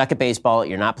 and if you suck at baseball,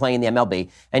 you're not playing in the MLB.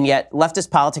 And yet,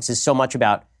 leftist politics is so much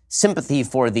about sympathy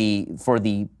for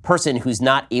the person who's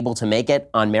not able to make it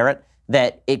on merit,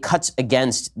 that it cuts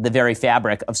against the very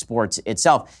fabric of sports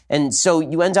itself. And so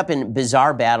you end up in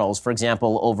bizarre battles, for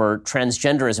example, over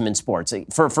transgenderism in sports.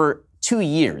 For 2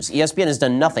 years, ESPN has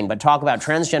done nothing but talk about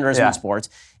transgenderism in sports,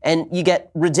 and you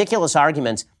get ridiculous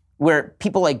arguments where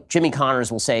people like Jimmy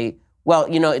Connors will say, well,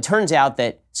 it turns out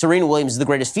that Serena Williams is the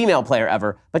greatest female player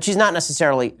ever, but she's not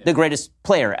necessarily the greatest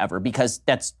player ever, because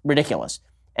that's ridiculous.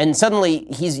 And suddenly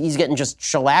he's getting just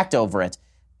shellacked over it.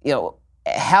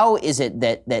 How is it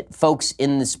that folks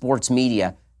in the sports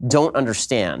media don't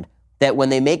understand that when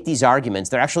they make these arguments,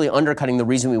 they're actually undercutting the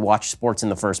reason we watch sports in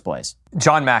the first place?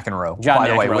 John McEnroe, by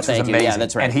the way, which was amazing. Yeah,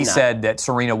 that's right. And he said that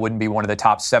Serena wouldn't be one of the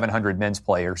top 700 men's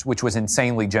players, which was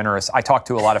insanely generous. I talked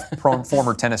to a lot of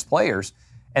former tennis players,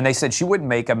 and they said she wouldn't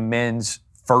make a men's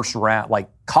first round, like,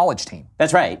 college team.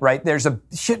 That's right. Right? There's an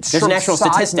actual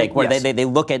statistic where they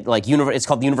look at, like, it's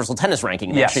called the Universal Tennis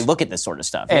Ranking. They actually look at this sort of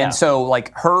stuff. And so,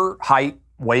 like, her height,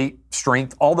 weight,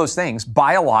 strength, all those things,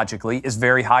 biologically, is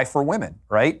very high for women,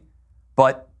 right?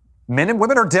 But men and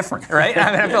women are different, right?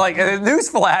 I mean, I feel like,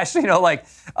 newsflash,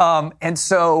 and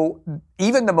so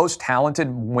even the most talented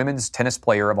women's tennis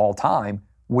player of all time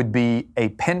would be a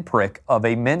pinprick of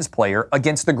a men's player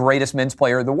against the greatest men's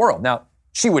player in the world. Now,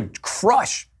 she would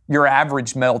crush your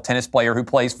average male tennis player who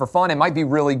plays for fun and might be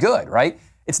really good, right?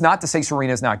 It's not to say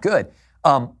Serena's not good.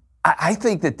 I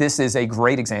think that this is a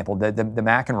great example. The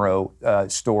McEnroe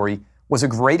story was a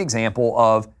great example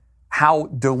of how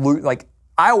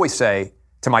I always say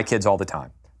to my kids all the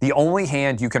time, the only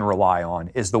hand you can rely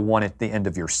on is the one at the end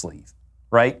of your sleeve,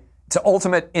 right? It's an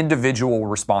ultimate individual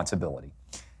responsibility.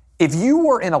 If you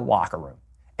were in a locker room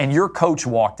and your coach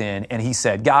walked in and he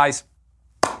said, guys,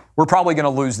 we're probably going to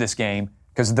lose this game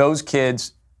because those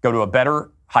kids go to a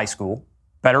better high school,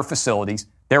 better facilities.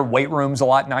 Their weight room's a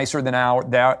lot nicer than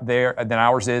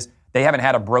ours is. They haven't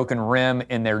had a broken rim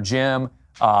in their gym.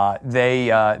 They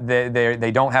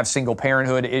don't have single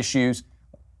parenthood issues.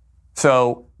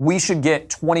 So we should get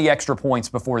 20 extra points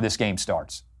before this game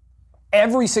starts.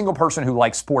 Every single person who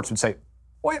likes sports would say,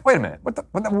 wait a minute, what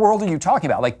the world are you talking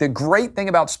about? Like, the great thing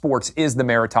about sports is the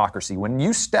meritocracy. When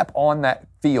you step on that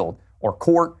field or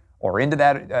court or into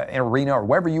that arena or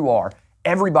wherever you are,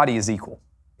 everybody is equal.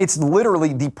 It's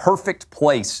literally the perfect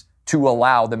place to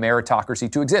allow the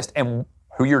meritocracy to exist. And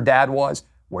who your dad was,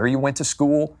 where you went to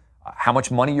school, how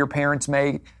much money your parents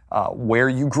made, where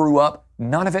you grew up,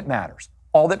 none of it matters.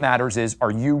 All that matters is,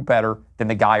 are you better than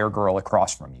the guy or girl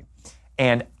across from you?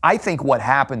 And I think what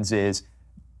happens is,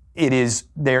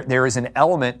 there is an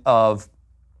element of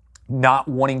not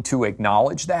wanting to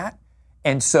acknowledge that.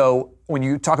 And so when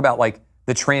you talk about, like,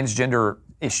 the transgender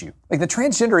issue, like, the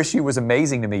transgender issue was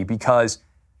amazing to me because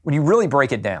when you really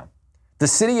break it down, the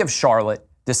city of Charlotte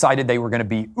decided they were going to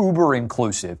be uber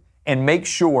inclusive and make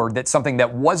sure that something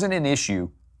that wasn't an issue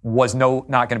was not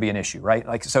going to be an issue, right?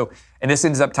 Like, so, and this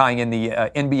ends up tying in the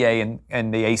NBA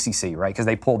and the ACC, right? Because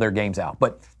they pulled their games out.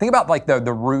 But think about, like, the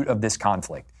root of this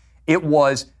conflict. It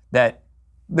was that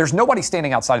there's nobody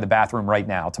standing outside of the bathroom right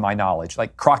now, to my knowledge,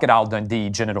 like Crocodile Dundee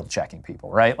genital checking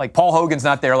people, right? Like, Paul Hogan's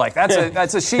not there, like,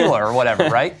 that's a Sheila or whatever,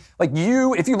 right? Like,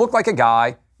 if you look like a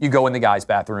guy, you go in the guy's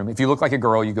bathroom. If you look like a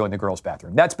girl, you go in the girl's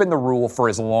bathroom. That's been the rule for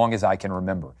as long as I can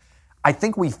remember. I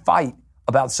think we fight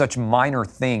about such minor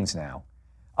things now.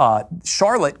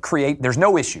 Charlotte there's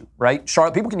no issue, right?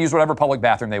 Charlotte, people can use whatever public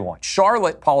bathroom they want.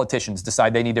 Charlotte politicians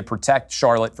decide they need to protect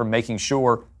Charlotte from making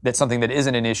sure that something that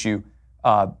isn't an issue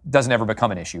doesn't ever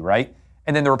become an issue, right?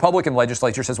 And then the Republican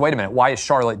legislature says, wait a minute, why is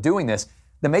Charlotte doing this?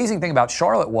 The amazing thing about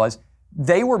Charlotte was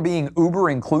they were being uber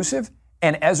inclusive,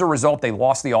 and as a result, they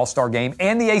lost the All-Star game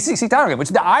and the ACC title game, which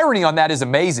the irony on that is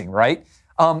amazing, right?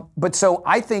 But so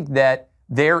I think that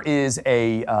there is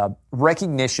a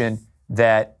recognition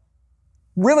that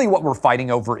really what we're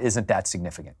fighting over isn't that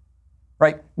significant,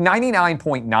 right?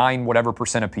 99.9 whatever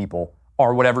percent of people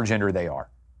are whatever gender they are.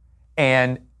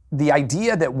 And the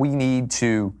idea that we need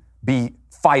to be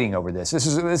fighting over this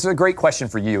is a great question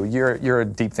for you. You're a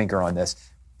deep thinker on this.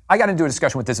 I got into a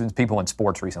discussion with this with people in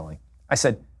sports recently. I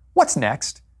said, what's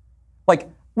next? Like,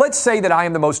 let's say that I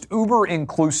am the most uber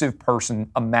inclusive person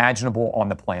imaginable on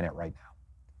the planet right now.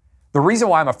 The reason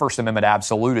why I'm a First Amendment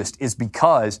absolutist is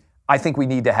because I think we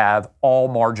need to have all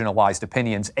marginalized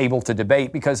opinions able to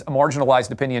debate, because a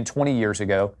marginalized opinion 20 years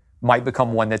ago might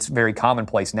become one that's very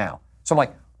commonplace now. So I'm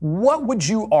like, what would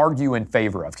you argue in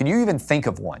favor of? Can you even think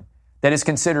of one that is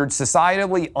considered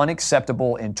societally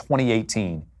unacceptable in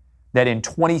 2018, that in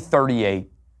 2038,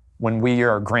 when we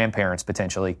are grandparents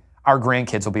potentially, our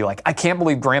grandkids will be like, I can't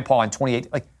believe grandpa in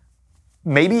 28, like,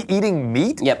 maybe eating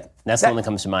meat? Yep. That's the one that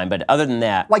comes to mind. But other than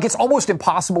that, like, it's almost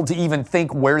impossible to even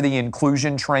think where the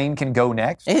inclusion train can go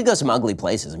next. It could go some ugly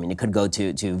places. I mean, it could go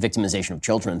to victimization of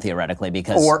children, theoretically,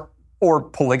 because... Or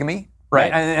polygamy,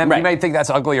 right? And you may think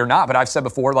that's ugly or not, but I've said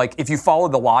before, like, if you follow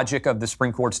the logic of the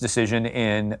Supreme Court's decision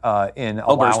in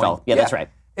allowing... Yeah, that's right.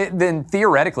 Then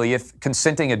theoretically, if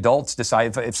consenting adults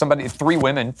decide, if 3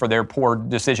 women for their poor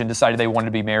decision decided they wanted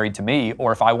to be married to me,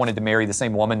 or if I wanted to marry the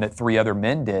same woman that 3 other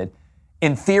men did,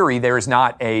 in theory, there is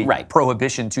not a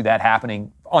prohibition to that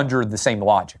happening under the same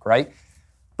logic, right?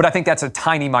 But I think that's a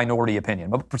tiny minority opinion.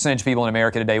 What percentage of people in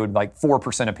America today would, like,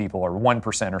 4% of people or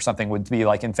 1% or something would be,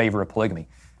 like, in favor of polygamy?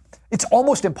 It's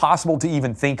almost impossible to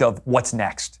even think of what's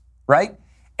next, right?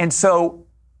 And so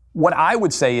what I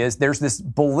would say is there's this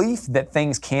belief that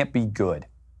things can't be good,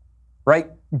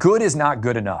 right? Good is not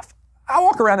good enough. I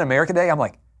walk around in America today, I'm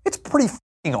like, it's pretty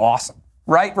f***ing awesome,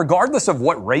 right? Regardless of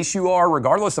what race you are,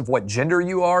 regardless of what gender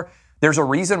you are, there's a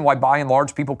reason why by and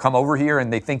large people come over here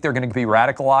and they think they're going to be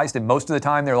radicalized. And most of the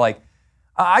time they're like,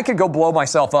 I could go blow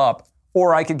myself up,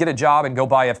 or I could get a job and go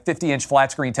buy a 50-inch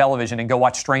flat screen television and go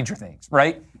watch Stranger Things,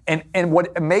 right? And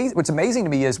what's amazing to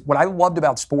me is what I loved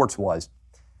about sports was,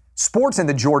 sports in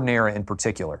the Jordan era in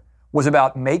particular was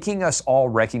about making us all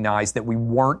recognize that we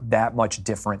weren't that much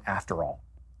different after all,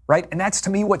 right? And that's, to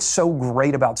me, what's so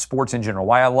great about sports in general,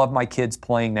 why I love my kids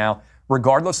playing now.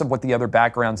 Regardless of what the other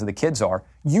backgrounds of the kids are,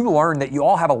 you learn that you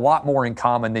all have a lot more in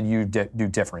common than you do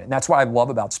different. And that's what I love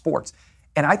about sports.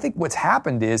 And I think what's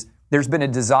happened is there's been a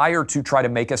desire to try to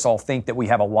make us all think that we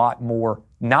have a lot more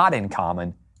not in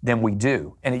common than we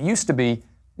do. And it used to be,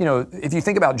 you know, if you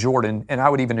think about Jordan, and I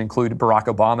would even include Barack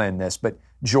Obama in this, but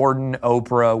Jordan,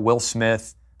 Oprah, Will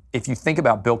Smith, if you think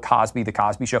about Bill Cosby, The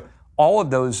Cosby Show, all of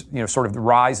those, you know, sort of the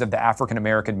rise of the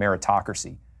African-American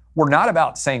meritocracy were not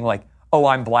about saying like, oh,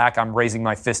 I'm black, I'm raising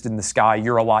my fist in the sky,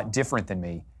 you're a lot different than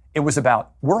me. It was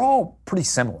about, we're all pretty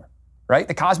similar, right?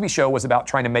 The Cosby Show was about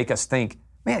trying to make us think,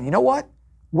 man, you know what?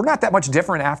 We're not that much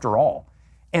different after all.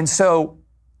 And so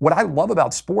what I love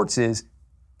about sports is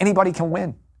anybody can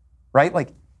win, right?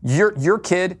 Like your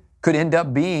kid could end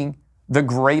up being the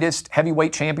greatest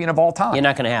heavyweight champion of all time. You're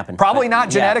not going to happen. Probably not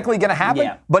genetically going to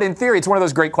happen, but in theory, it's one of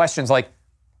those great questions like,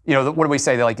 you know, what do we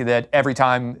say? Like that every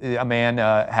time a man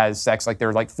has sex, like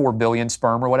there's like 4 billion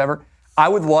sperm or whatever. I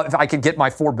would love if I could get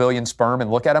my 4 billion sperm and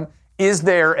look at them. Is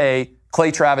there a Clay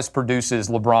Travis produces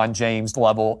LeBron James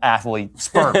level athlete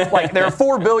sperm? Like there are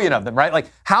 4 billion of them, right?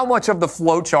 Like how much of the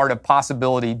flow chart of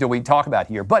possibility do we talk about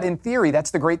here? But in theory,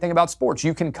 that's the great thing about sports.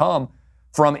 You can come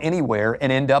from anywhere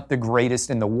and end up the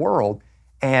greatest in the world.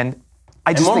 And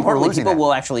I just think we're losing people that.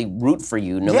 will actually root for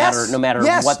you no matter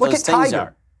what those things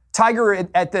are. Tiger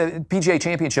at the PGA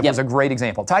Championship was a great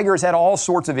example. Tiger has had all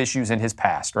sorts of issues in his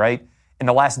past, right? And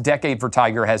the last decade for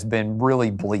Tiger has been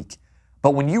really bleak.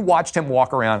 But when you watched him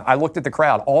walk around, I looked at the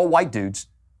crowd, all white dudes,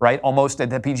 right? Almost at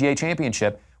the PGA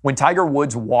Championship. When Tiger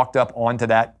Woods walked up onto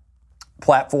that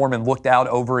platform and looked out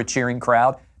over a cheering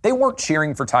crowd, they weren't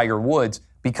cheering for Tiger Woods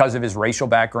because of his racial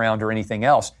background or anything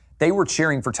else. They were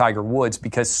cheering for Tiger Woods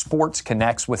because sports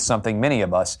connects with something many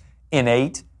of us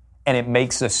innate, and it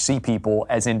makes us see people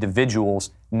as individuals,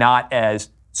 not as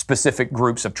specific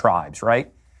groups of tribes,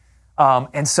 right?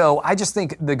 And so I just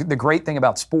think the great thing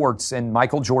about sports and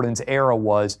Michael Jordan's era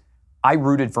was I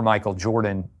rooted for Michael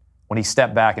Jordan when he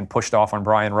stepped back and pushed off on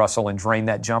Brian Russell and drained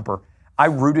that jumper. I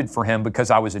rooted for him because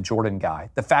I was a Jordan guy.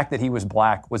 The fact that he was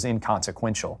black was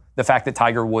inconsequential. The fact that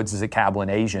Tiger Woods is a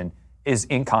Kabbalah Asian is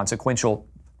inconsequential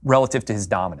relative to his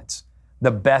dominance.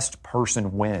 The best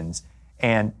person wins.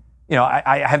 And you know,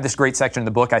 I have this great section in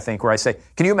the book, I think, where I say,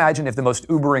 can you imagine if the most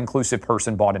uber-inclusive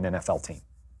person bought an NFL team,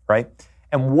 right?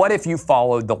 And what if you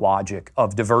followed the logic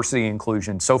of diversity and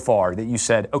inclusion so far that you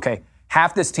said, okay,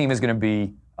 half this team is going to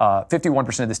be,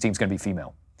 51% of this team is going to be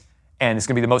female. And it's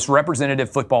going to be the most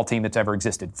representative football team that's ever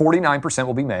existed. 49%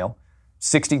 will be male,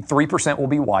 63% will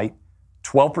be white,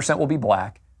 12% will be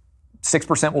black,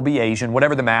 6% will be Asian,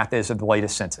 whatever the math is of the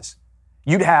latest census.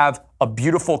 You'd have a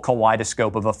beautiful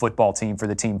kaleidoscope of a football team for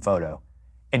the team photo,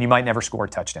 and you might never score a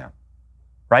touchdown,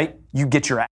 right? You get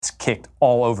your ass kicked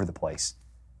all over the place.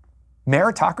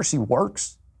 Meritocracy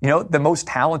works. You know, the most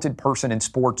talented person in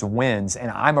sports wins, and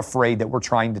I'm afraid that we're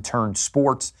trying to turn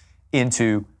sports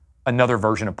into another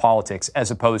version of politics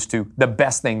as opposed to the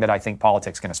best thing that I think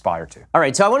politics can aspire to. All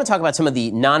right, so I want to talk about some of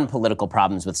the non-political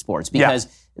problems with sports because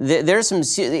there's some,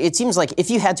 it seems like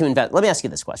if you had to invest, let me ask you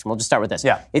this question. We'll just start with this.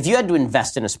 Yeah. If you had to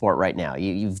invest in a sport right now,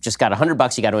 you've just got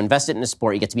 $100, you got to invest it in a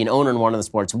sport, you get to be an owner in one of the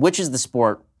sports. Which is the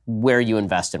sport where you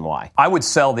invest and why? I would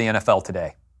sell the NFL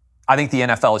today. I think the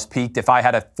NFL has peaked. If I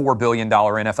had a $4 billion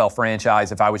NFL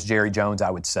franchise, if I was Jerry Jones,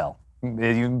 I would sell.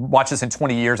 You watch this in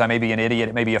 20 years, I may be an idiot.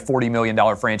 It may be a $40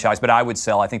 million franchise, but I would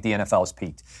sell. I think the NFL has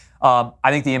peaked. I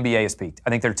think the NBA has peaked. I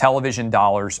think their television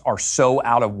dollars are so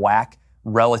out of whack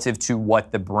relative to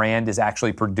what the brand is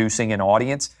actually producing in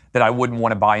audience that I wouldn't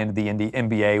want to buy into the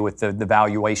NBA with the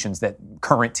valuations that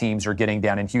current teams are getting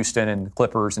down in Houston and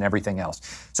Clippers and everything else.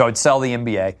 So I would sell the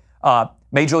NBA.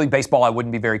 Major League Baseball, I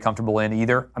wouldn't be very comfortable in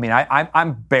either. I mean,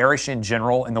 I'm bearish in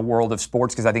general in the world of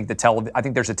sports because I think I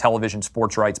think there's a television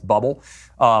sports rights bubble,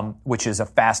 which is a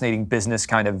fascinating business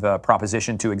kind of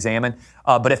proposition to examine.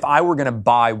 But if I were going to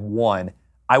buy one,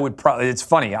 I would it's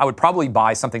funny. I would probably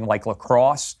buy something like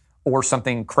lacrosse or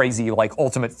something crazy like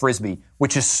Ultimate Frisbee,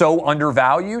 which is so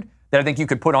undervalued that I think you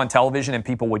could put on television and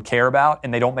people would care about,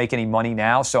 and they don't make any money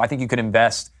now. So I think you could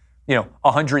invest,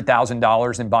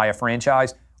 $100,000 and buy a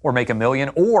franchise or make $1 million.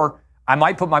 Or I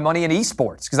might put my money in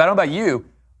esports because I don't know about you,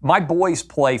 my boys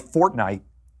play Fortnite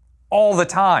all the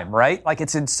time, right? Like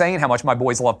it's insane how much my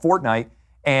boys love Fortnite.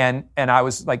 And I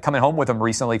was like coming home with them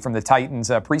recently from the Titans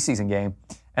preseason game,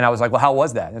 and I was like, well, how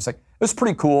was that? And it's like, it was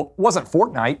pretty cool. It wasn't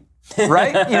Fortnite.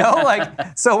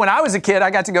 Right? So when I was a kid, I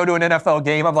got to go to an NFL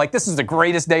game. I'm like, this is the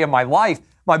greatest day of my life.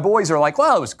 My boys are like,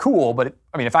 well, it was cool. But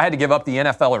if I had to give up the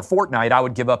NFL or Fortnite, I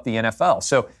would give up the NFL.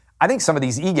 So I think some of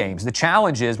these e-games, the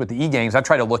challenge is with the e-games, I've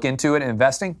tried to look into it and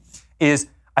investing, is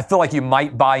I feel like you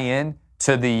might buy in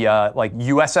to the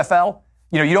USFL.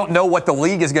 You don't know what the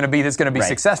league is going to be that's going to be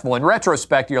successful. In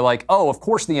retrospect, you're like, oh, of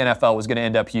course the NFL was going to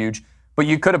end up huge. But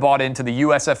you could have bought into the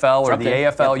USFL or the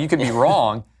AFL. You could be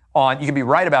wrong. You can be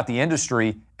right about the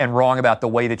industry and wrong about the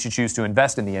way that you choose to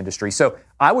invest in the industry. So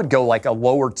I would go like a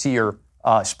lower tier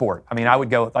sport. I would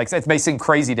go, like, it may seem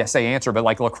crazy to say answer, but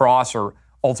like lacrosse or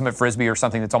Ultimate Frisbee or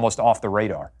something that's almost off the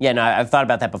radar. Yeah, no, I've thought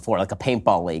about that before, like a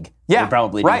paintball league. Yeah, would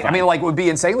probably right. Be it would be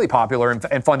insanely popular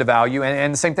and fun to value.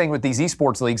 And the same thing with these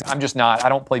esports leagues. I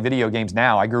don't play video games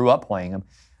now. I grew up playing them.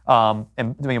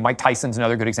 Mike Tyson's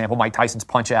another good example. Mike Tyson's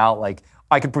Punch-Out,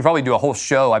 I could probably do a whole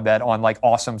show, I bet, on like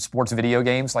awesome sports video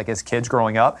games, like as kids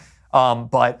growing up.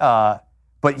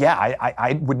 But yeah,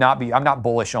 I would not be. I'm not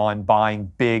bullish on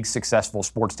buying big, successful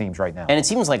sports teams right now. And it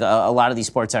seems like a lot of these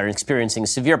sports are experiencing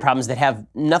severe problems that have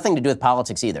nothing to do with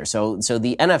politics either. So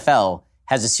the NFL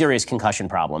has a serious concussion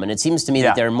problem, and it seems to me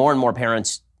that there are more and more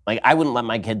parents. Like, I wouldn't let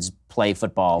my kids play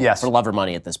football for love or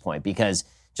money at this point because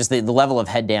just the level of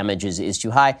head damage is too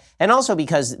high. And also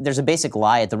because there's a basic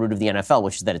lie at the root of the NFL,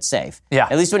 which is that it's safe. Yeah.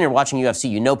 At least when you're watching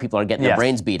UFC, people are getting their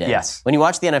brains beat in. Yes. When you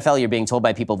watch the NFL, you're being told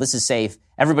by people, this is safe,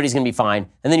 everybody's going to be fine.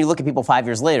 And then you look at people 5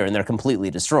 years later and they're completely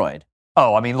destroyed.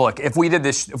 Oh, look, if we'd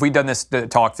done this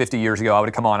talk 50 years ago, I would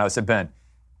have come on, I would have said, Ben,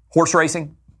 horse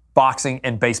racing, boxing,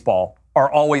 and baseball are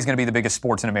always going to be the biggest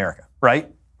sports in America, right?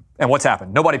 And what's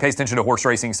happened? Nobody pays attention to horse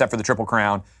racing except for the Triple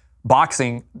Crown.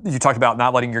 Boxing, you talked about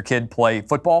not letting your kid play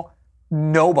football.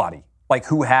 Nobody,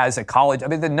 who has a college,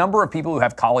 the number of people who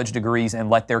have college degrees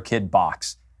and let their kid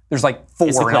box, there's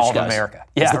 4 in all of America.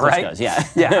 Yeah, right? Yeah.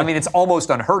 It's almost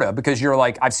unheard of because you're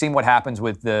like, I've seen what happens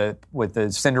with the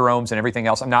syndromes and everything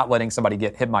else. I'm not letting somebody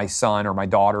hit my son or my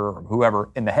daughter or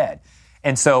whoever in the head.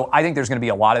 And so I think there's going to be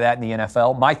a lot of that in the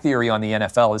NFL. My theory on the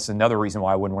NFL, this is another reason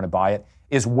why I wouldn't want to buy it,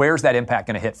 is where's that impact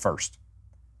going to hit first?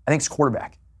 I think it's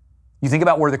quarterback. You think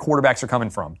about where the quarterbacks are coming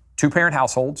from. 2-parent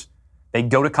households. They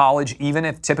go to college, even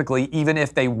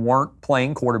if they weren't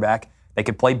playing quarterback, they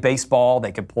could play baseball,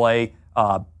 they could play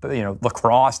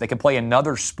lacrosse, they could play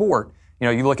another sport.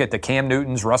 You look at the Cam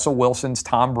Newtons, Russell Wilsons,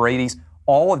 Tom Brady's,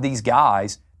 all of these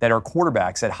guys that are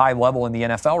quarterbacks at high level in the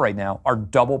NFL right now are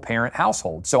double-parent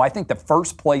households. So I think the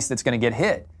first place that's going to get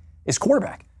hit is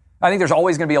quarterback. I think there's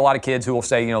always going to be a lot of kids who will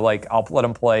say, I'll let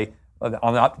them play.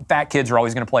 Fat kids are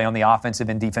always going to play on the offensive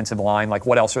and defensive line.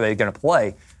 What else are they going to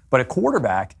play? But a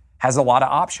quarterback has a lot of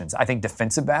options. I think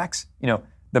defensive backs,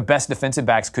 the best defensive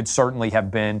backs could certainly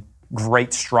have been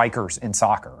great strikers in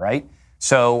soccer, right?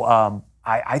 So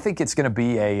I think it's going to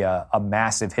be a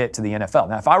massive hit to the NFL.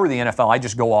 Now, if I were the NFL, I'd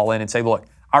just go all in and say, look,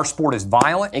 our sport is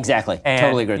violent. Exactly. And,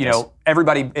 totally agree with this.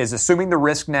 Everybody is assuming the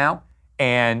risk now,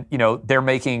 and, they're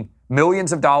making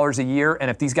millions of dollars a year, and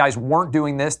if these guys weren't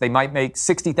doing this, they might make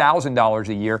 $60,000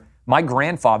 a year. My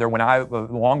grandfather,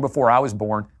 long before I was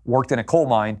born, worked in a coal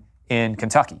mine in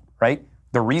Kentucky, right?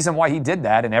 The reason why he did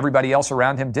that and everybody else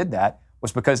around him did that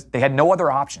was because they had no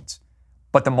other options.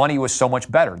 But the money was so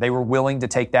much better. They were willing to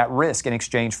take that risk in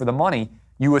exchange for the money.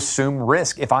 You assume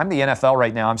risk. If I'm the NFL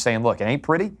right now, I'm saying, look, it ain't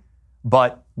pretty,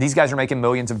 but these guys are making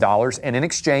millions of dollars, and in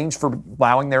exchange for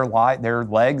allowing their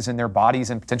legs and their bodies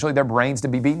and potentially their brains to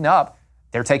be beaten up,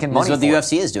 they're taking money. That's what the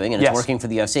UFC is doing, and it's working for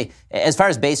the UFC. As far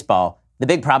as baseball, The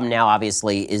big problem now,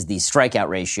 obviously, is the strikeout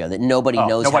ratio, that nobody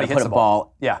knows how to put a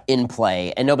ball in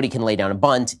play, and nobody can lay down a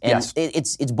bunt. And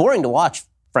it's boring to watch,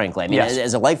 frankly. I mean,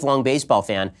 as a lifelong baseball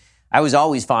fan, I was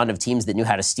always fond of teams that knew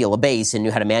how to steal a base and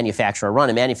knew how to manufacture a run,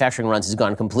 and manufacturing runs has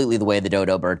gone completely the way of the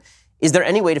dodo bird. Is there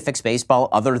any way to fix baseball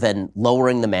other than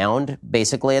lowering the mound,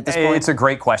 basically, at this point? It's a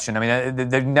great question. I mean,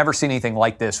 they've never seen anything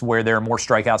like this where there are more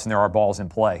strikeouts than there are balls in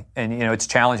play. And, it's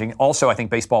challenging. Also, I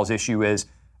think baseball's issue is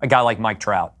a guy like Mike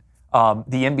Trout.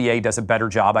 The NBA does a better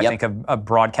job, I think, of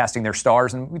broadcasting their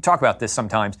stars. And we talk about this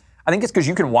sometimes. I think it's because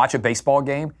you can watch a baseball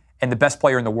game and the best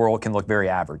player in the world can look very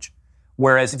average.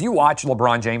 Whereas if you watch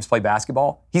LeBron James play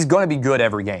basketball, he's going to be good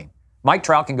every game. Mike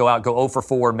Trout can go out, go 0 for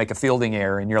 4, and make a fielding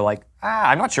error, and you're like,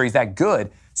 I'm not sure he's that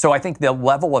good. So I think the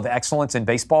level of excellence in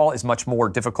baseball is much more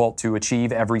difficult to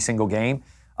achieve every single game.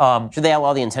 Should they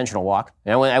outlaw the intentional walk?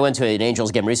 I went to an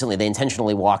Angels game recently. They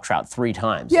intentionally walked Trout 3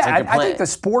 times. Yeah, I think the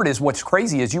sport is what's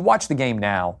crazy is you watch the game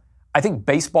now. I think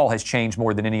baseball has changed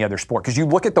more than any other sport because you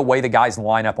look at the way the guys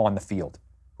line up on the field,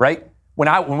 right?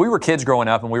 When we were kids growing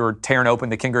up and we were tearing open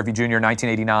the King Griffey Jr.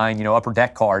 1989, upper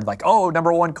deck card, like,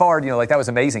 number 1 card, like that was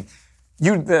amazing.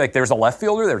 There's a left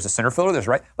fielder, there's a center fielder, there's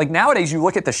right. Like nowadays, you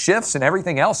look at the shifts and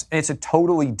everything else, and it's a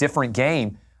totally different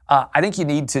game. I think you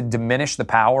need to diminish the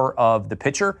power of the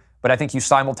pitcher, but I think you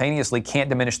simultaneously can't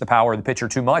diminish the power of the pitcher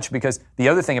too much because the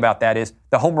other thing about that is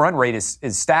the home run rate is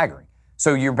staggering.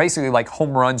 So you're basically like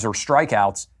home runs or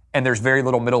strikeouts, and there's very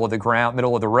little middle of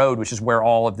the road, which is where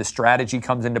all of the strategy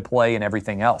comes into play and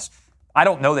everything else. I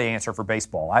don't know the answer for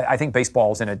baseball. I think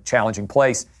baseball is in a challenging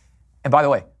place. And by the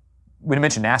way, we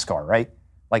mentioned NASCAR, right?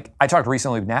 Like I talked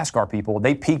recently with NASCAR people.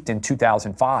 They peaked in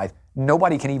 2005.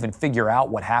 Nobody can even figure out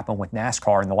what happened with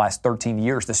NASCAR in the last 13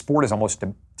 years. The sport has almost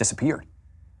disappeared,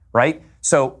 right?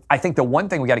 So I think the one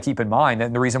thing we got to keep in mind,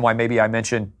 and the reason why maybe I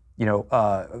mentioned,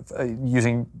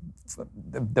 using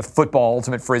the football,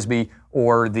 ultimate frisbee,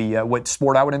 or the what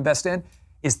sport I would invest in,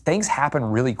 is things happen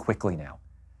really quickly now.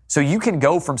 So you can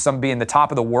go from being the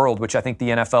top of the world, which I think the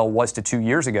NFL was to 2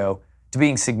 years ago, to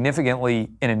being significantly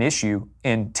in an issue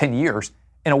in 10 years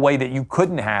in a way that you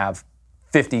couldn't have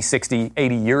 50, 60,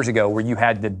 80 years ago where you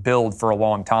had to build for a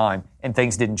long time and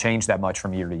things didn't change that much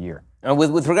from year to year.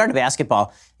 With regard to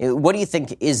basketball, what do you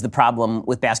think is the problem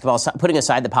with basketball, putting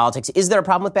aside the politics? Is there a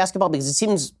problem with basketball? Because it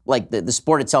seems like the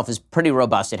sport itself is pretty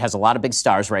robust. It has a lot of big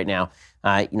stars right now.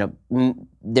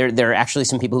 There are actually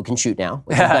some people who can shoot now,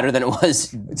 which is better than it was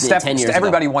 10 years ago.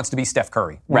 Everybody wants to be Steph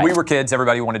Curry. When we were kids,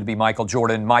 everybody wanted to be Michael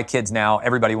Jordan. My kids now,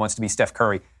 everybody wants to be Steph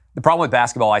Curry. The problem with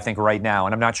basketball, I think, right now,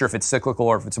 and I'm not sure if it's cyclical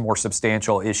or if it's a more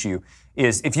substantial issue,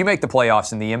 is if you make the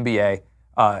playoffs in the NBA,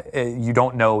 you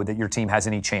don't know that your team has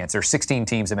any chance. There's 16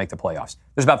 teams that make the playoffs.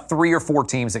 There's about 3 or 4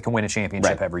 teams that can win a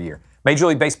championship every year. Major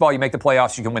League Baseball, you make the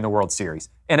playoffs, you can win the World Series.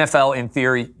 NFL, in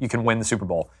theory, you can win the Super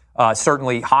Bowl.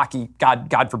 Certainly, hockey,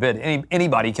 God forbid,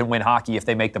 anybody can win hockey if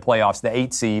they make the playoffs. The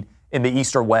 8 seed in the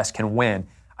East or West can win.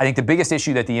 I think the biggest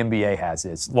issue that the NBA has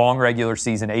is long regular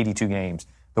season, 82 games.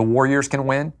 The Warriors can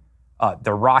win.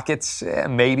 The Rockets,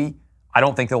 maybe. I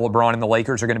don't think the LeBron and the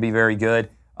Lakers are going to be very good.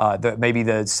 Maybe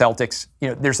the Celtics.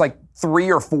 There's like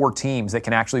 3 or 4 teams that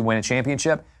can actually win a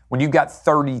championship. When you've got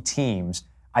 30 teams,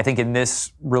 I think in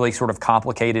this really sort of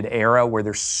complicated era where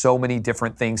there's so many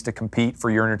different things to compete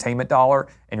for your entertainment dollar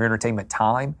and your entertainment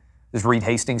time, as Reed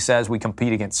Hastings says, we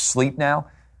compete against sleep now.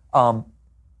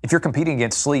 If you're competing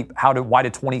against sleep, why do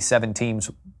 27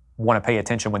 teams want to pay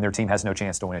attention when their team has no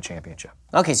chance to win a championship?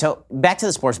 Okay, so back to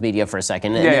the sports media for a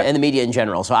second, and the media in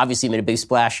general. So obviously you made a big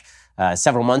splash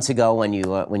several months ago when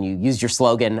you used your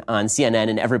slogan on CNN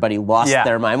and everybody lost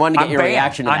their mind. I wanted to get your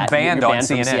reaction to that. I'm banned on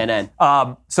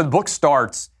CNN. So the book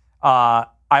starts, I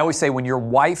always say when your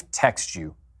wife texts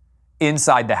you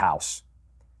inside the house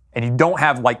and you don't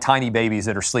have like tiny babies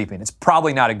that are sleeping, it's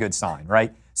probably not a good sign,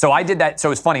 right? So I did that.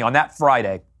 So it's funny, on that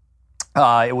Friday,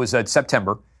 it was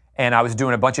September, and I was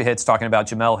doing a bunch of hits talking about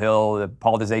Jemele Hill, the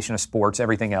politicization of sports,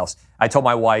 everything else. I told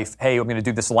my wife, hey, I'm going to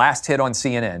do this last hit on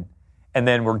CNN, and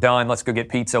then we're done. Let's go get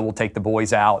pizza. We'll take the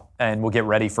boys out, and we'll get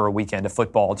ready for a weekend of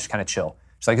football, just kind of chill.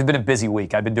 She's like, it's been a busy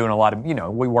week. I've been doing a lot of,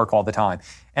 we work all the time.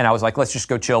 And I was like, let's just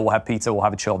go chill. We'll have pizza. We'll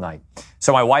have a chill night.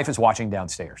 So my wife is watching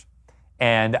downstairs.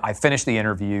 And I finish the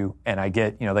interview, and I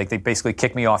get, they basically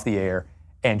kick me off the air.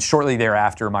 And shortly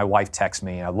thereafter, my wife texts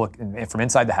me, and I look from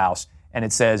inside the house, and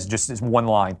it says just this one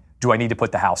line, do I need to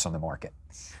put the house on the market?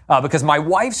 Because my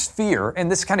wife's fear,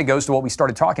 and this kind of goes to what we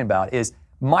started talking about, is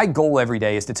my goal every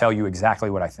day is to tell you exactly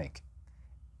what I think.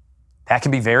 That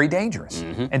can be very dangerous.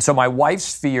 Mm-hmm. And so my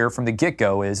wife's fear from the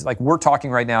get-go is, like we're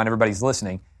talking right now and everybody's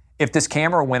listening, if this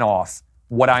camera went off,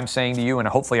 what I'm saying to you and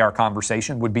hopefully our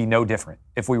conversation would be no different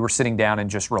if we were sitting down and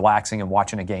just relaxing and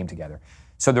watching a game together.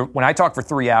 So when I talk for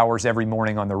 3 hours every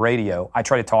morning on the radio, I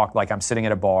try to talk like I'm sitting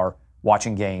at a bar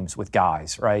watching games with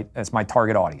guys, right? That's my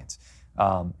target audience.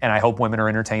 And I hope women are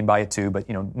entertained by it too, but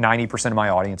 90% of my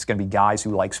audience is going to be guys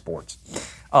who like sports.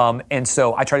 And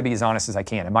so I try to be as honest as I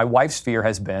can. And my wife's fear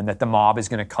has been that the mob is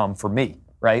going to come for me,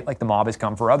 right? Like the mob has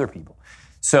come for other people.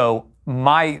 So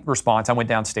my response, I went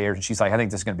downstairs and she's like, I think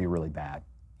this is going to be really bad.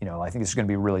 I think this is going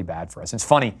to be really bad for us. And it's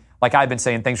funny, like I've been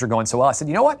saying things are going so well. I said,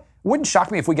 you know what? It wouldn't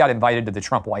shock me if we got invited to the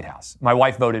Trump White House. My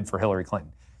wife voted for Hillary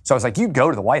Clinton. So I was like, you'd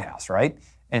go to the White House, right?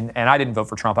 And I didn't vote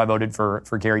for Trump. I voted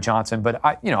for Gary Johnson. But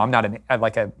I'm not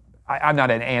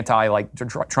an anti, like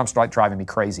Trump's driving me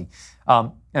crazy.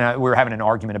 We were having an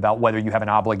argument about whether you have an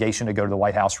obligation to go to the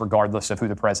White House regardless of who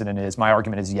the president is. My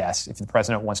argument is yes. If the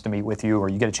president wants to meet with you or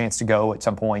you get a chance to go at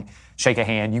some point, shake a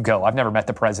hand, you go. I've never met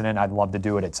the president. I'd love to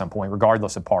do it at some point,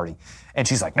 regardless of party. And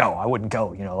she's like, no, I wouldn't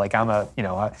go.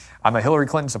 I'm a Hillary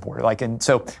Clinton supporter. And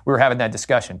so we were having that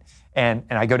discussion. And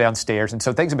I go downstairs, and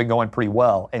so things have been going pretty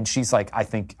well. And she's like, I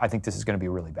think this is going to be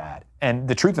really bad. And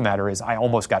the truth of the matter is, I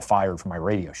almost got fired from my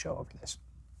radio show over this.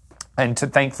 And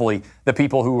thankfully, the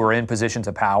people who were in positions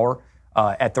of power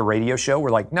at the radio show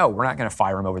were like, no, we're not going to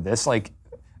fire him over this. Like,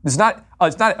 it's not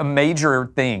a major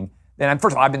thing. And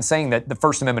first of all, I've been saying that the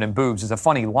First Amendment and boobs is a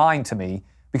funny line to me,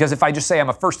 because if I just say I'm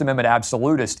a First Amendment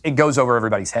absolutist, it goes over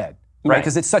everybody's head, right?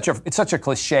 Because it's such a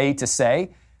cliche to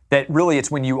say that really it's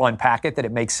when you unpack it that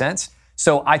it makes sense.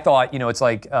 So I thought, it's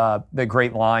like the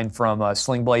great line from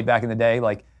Sling Blade back in the day,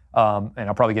 like, and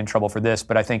I'll probably get in trouble for this,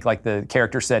 but I think like the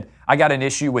character said, I got an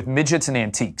issue with midgets and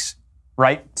antiques,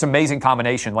 right? It's an amazing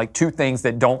combination, like two things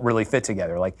that don't really fit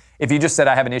together. Like if you just said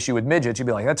I have an issue with midgets, you'd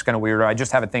be like, that's kind of weird, or I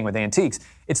just have a thing with antiques.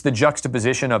 It's the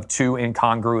juxtaposition of two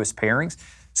incongruous pairings.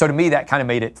 So to me, that kind of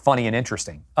made it funny and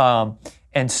interesting.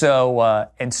 And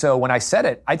so when I said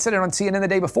it, I'd said it on CNN the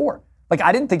day before. Like,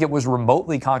 I didn't think it was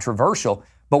remotely controversial,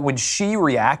 but when she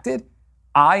reacted,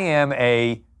 I am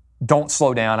don't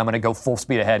slow down, I'm going to go full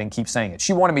speed ahead and keep saying it.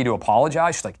 She wanted me to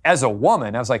apologize. She's like, as a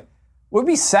woman, I was like, it would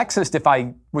be sexist if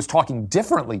I was talking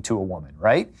differently to a woman,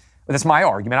 right? But that's my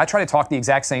argument. I try to talk the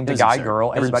exact same to guy,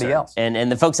 girl, everybody else.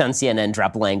 And the folks on CNN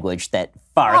drop language that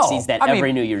far exceeds that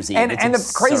every New Year's Eve. And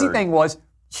the crazy thing was,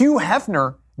 Hugh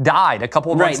Hefner died a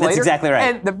couple of months later. Right, that's exactly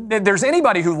right. And there's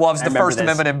anybody who loves the First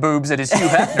Amendment and boobs, it is Hugh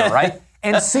Hefner, right?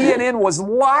 And CNN was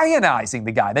lionizing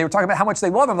the guy. They were talking about how much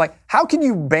they love him. Like, how can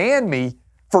you ban me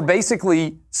for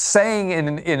basically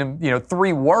saying in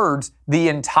 3 words the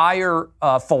entire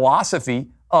philosophy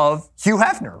of Hugh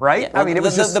Hefner, right? Yeah, well, it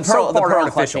was just so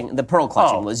artificial. The pearl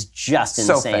clutching was just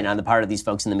insane on the part of these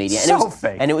folks in the media. And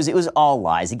fake. And it was all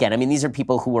lies. Again, these are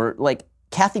people who were like,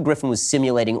 Kathy Griffin was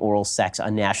simulating oral sex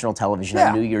on national television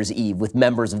on New Year's Eve with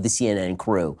members of the CNN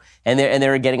crew, and they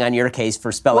were getting on your case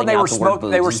for spelling out the word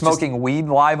boobs. They were smoking weed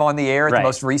live on the air at the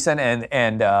most recent,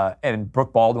 and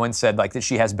Brooke Baldwin said like that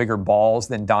she has bigger balls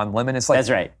than Don Lemon. It's like, that's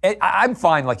right. I'm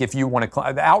fine. Like if you want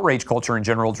to, the outrage culture in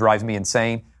general drives me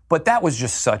insane, but that was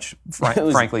just such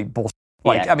frankly bullshit.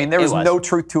 Like there was no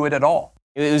truth to it at all.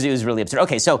 It was really absurd.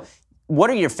 Okay, so. What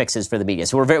are your fixes for the media?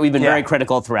 So we've been very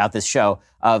critical throughout this show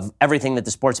of everything that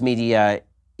the sports media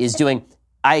is doing.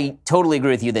 I totally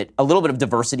agree with you that a little bit of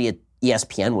diversity at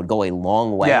ESPN would go a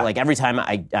long way. Yeah. Like every time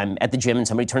I'm at the gym and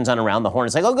somebody turns on Around the Horn,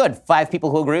 it's like, oh, good, 5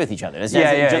 people who agree with each other. It's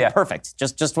just perfect.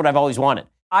 Just what I've always wanted.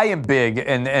 I am big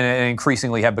and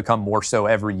increasingly have become more so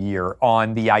every year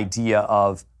on the idea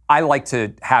of I like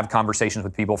to have conversations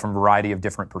with people from a variety of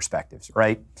different perspectives,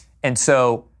 right? And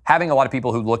so having a lot of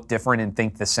people who look different and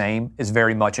think the same is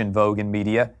very much in vogue in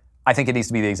media. I think it needs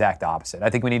to be the exact opposite. I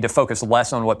think we need to focus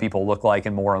less on what people look like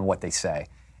and more on what they say.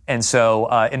 And so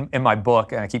in my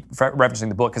book, and I keep referencing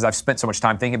the book because I've spent so much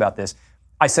time thinking about this,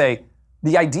 I say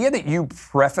the idea that you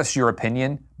preface your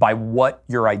opinion by what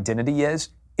your identity is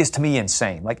to me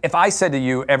insane. Like if I said to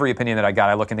you every opinion that I got,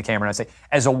 I look in the camera and I say,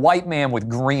 as a white man with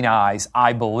green eyes,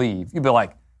 I believe. You'd be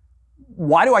like,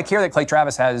 why do I care that Clay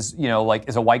Travis has,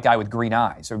 is a white guy with green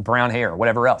eyes or brown hair or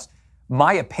whatever else?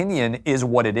 My opinion is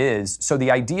what it is. So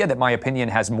the idea that my opinion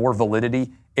has more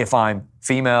validity if I'm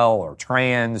female or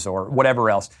trans or whatever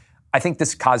else, I think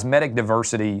this cosmetic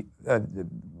diversity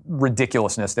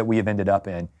ridiculousness that we have ended up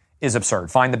in is absurd.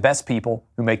 Find the best people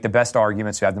who make the best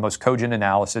arguments, who have the most cogent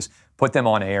analysis, put them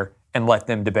on air and let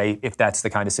them debate if that's the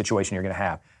kind of situation you're going to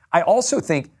have. I also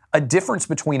think a difference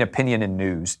between opinion and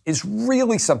news is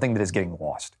really something that is getting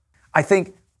lost. I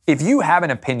think if you have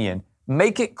an opinion,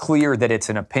 make it clear that it's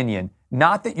an opinion,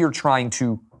 not that you're trying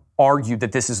to argue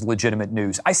that this is legitimate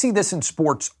news. I see this in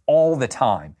sports all the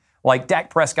time. Like Dak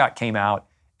Prescott came out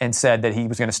and said that he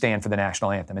was going to stand for the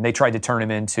national anthem, and they tried to turn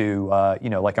him into,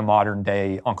 like a modern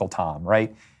day Uncle Tom,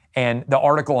 right? And the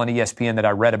article on ESPN that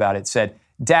I read about it said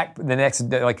the next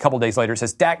couple days later, it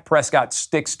says Dak Prescott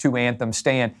sticks to anthem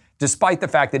stand, despite the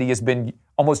fact that he has been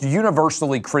almost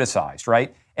universally criticized,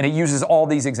 right? And it uses all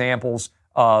these examples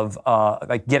of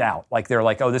Get Out. Like they're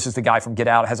like, oh, this is the guy from Get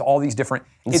Out. It has all these different...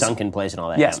 sunken place and all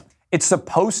that. Yes. Yeah. It's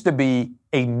supposed to be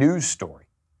a news story,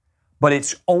 but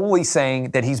it's only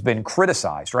saying that he's been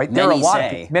criticized, right? There are a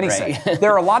lot of many say.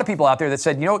 There are a lot of people out there that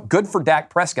said, you know what, good for Dak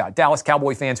Prescott, Dallas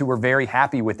Cowboy fans who were very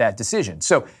happy with that decision.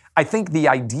 So I think the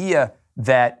idea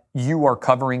that you are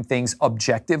covering things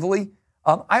objectively,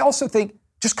 I also think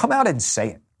just come out and say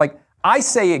it. Like, I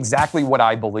say exactly what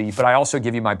I believe, but I also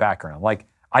give you my background. Like,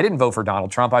 I didn't vote for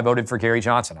Donald Trump. I voted for Gary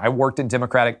Johnson. I worked in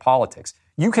Democratic politics.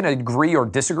 You can agree or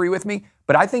disagree with me,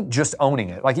 but I think just owning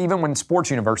it, like even when Sports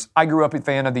Universe, I grew up a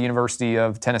fan of the University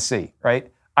of Tennessee,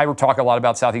 right? I talk a lot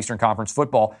about Southeastern Conference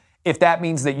football. If that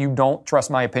means that you don't trust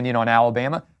my opinion on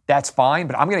Alabama, that's fine,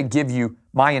 but I'm going to give you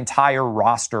my entire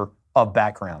roster of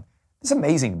background. It's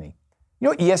amazing to me. You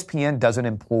know, ESPN doesn't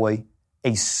employ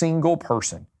a single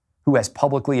person who has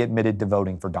publicly admitted to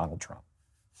voting for Donald Trump.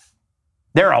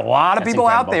 There are a lot of people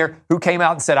out there who came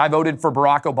out and said, I voted for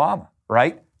Barack Obama,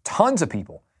 right? Tons of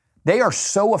people. They are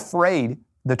so afraid,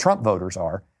 the Trump voters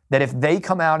are, that if they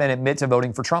come out and admit to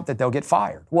voting for Trump, that they'll get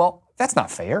fired. Well, that's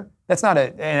not fair. That's not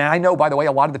and I know, by the way,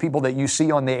 a lot of the people that you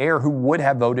see on the air who would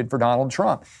have voted for Donald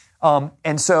Trump.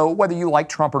 And so whether you like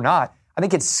Trump or not, I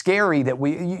think it's scary that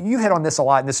you hit on this a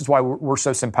lot, and this is why we're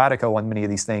so simpatico on many of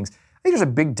these things. I think there's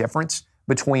a big difference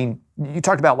between, you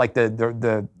talked about like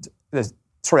the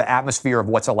sort of atmosphere of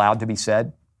what's allowed to be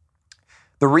said.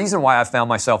 The reason why I found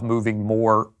myself moving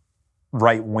more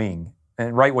right-wing,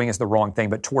 and right-wing is the wrong thing,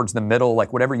 but towards the middle,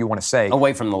 like whatever you want to say.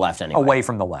 Away from the left anyway. Away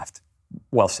from the left,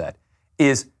 well said,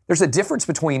 is there's a difference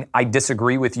between I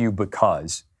disagree with you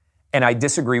because, and I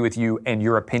disagree with you and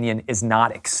your opinion is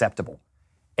not acceptable.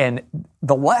 And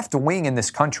the left wing in this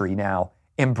country now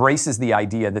embraces the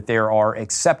idea that there are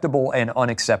acceptable and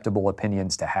unacceptable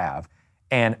opinions to have.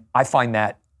 And I find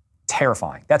that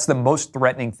terrifying. That's the most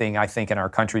threatening thing, I think, in our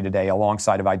country today,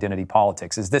 alongside of identity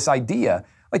politics, is this idea,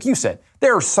 like you said,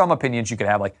 there are some opinions you could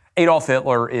have, like Adolf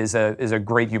Hitler is a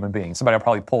great human being. Somebody will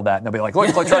probably pull that and they'll be like,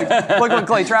 look what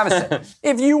Clay Travis said.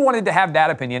 If you wanted to have that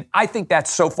opinion, I think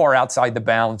that's so far outside the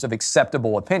bounds of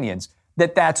acceptable opinions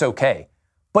that that's okay.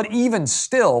 But even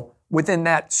still, within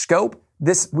that scope,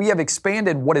 we have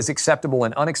expanded what is acceptable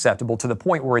and unacceptable to the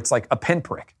point where it's like a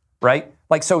pinprick, right?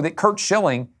 Like, so that Kurt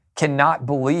Schilling cannot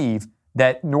believe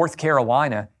that North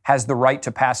Carolina has the right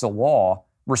to pass a law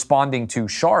responding to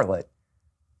Charlotte.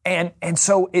 And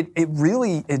so it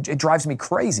really drives me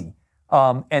crazy.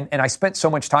 And I spent so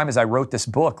much time as I wrote this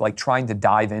book, like trying to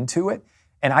dive into it.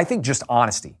 And I think just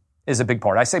honesty is a big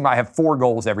part. I say I have 4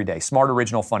 goals every day: smart,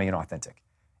 original, funny, and authentic.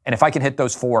 And if I can hit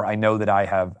those 4, I know that I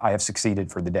have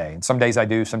succeeded for the day. And some days I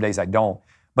do, some days I don't.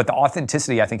 But the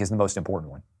authenticity, I think, is the most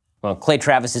important one. Well, Clay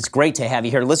Travis, it's great to have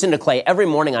you here. Listen to Clay every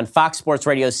morning on Fox Sports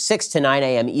Radio, 6 to 9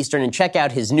 a.m. Eastern, and check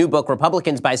out his new book,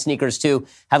 Republicans Buy Sneakers Too,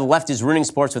 How the Left is Ruining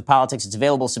Sports with Politics. It's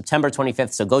available September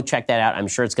 25th, so go check that out. I'm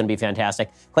sure it's going to be fantastic.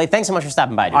 Clay, thanks so much for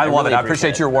stopping by, dude. I love it. I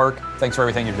appreciate your work. Thanks for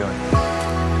everything you're doing.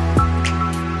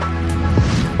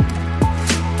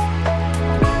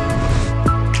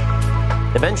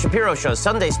 The Ben Shapiro Show's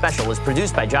Sunday Special was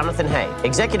produced by Jonathan Hay,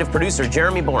 executive producer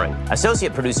Jeremy Boring,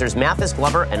 associate producers Mathis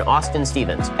Glover and Austin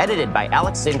Stevens, edited by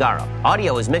Alex Zingaro.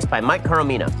 Audio is mixed by Mike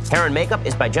Coromina. Hair and makeup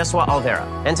is by Jesua Alvera,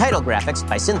 and title graphics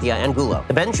by Cynthia Angulo.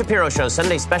 The Ben Shapiro Show's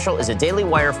Sunday Special is a Daily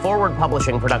Wire Forward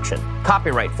Publishing production.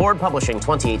 Copyright Forward Publishing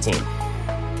 2018.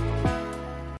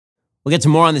 We'll get to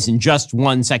more on this in just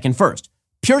 1 second. First,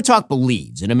 Pure Talk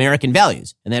believes in American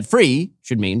values, and that free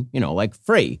should mean, like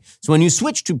free. So when you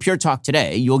switch to Pure Talk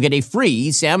today, you'll get a free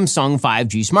Samsung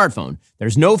 5G smartphone.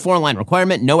 There's no 4-line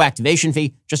requirement, no activation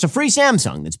fee, just a free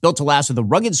Samsung that's built to last with a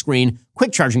rugged screen,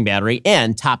 quick charging battery,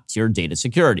 and top-tier data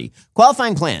security.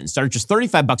 Qualifying plans start at just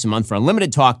 $35 a month for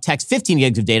unlimited talk, text, 15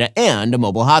 gigs of data, and a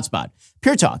mobile hotspot.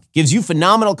 Pure Talk gives you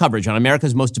phenomenal coverage on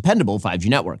America's most dependable 5G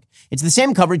network. It's the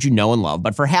same coverage you know and love,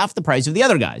 but for half the price of the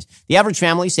other guys. The average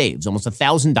family saves almost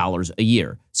 $1,000 a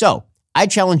year. So I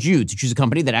challenge you to choose a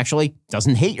company that actually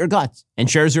doesn't hate your guts and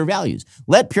shares your values.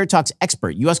 Let Pure Talk's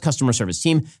expert U.S. customer service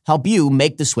team help you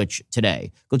make the switch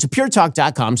today. Go to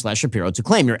puretalk.com/Shapiro to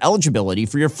claim your eligibility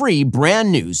for your free brand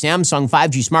new Samsung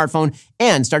 5G smartphone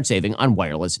and start saving on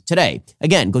wireless today.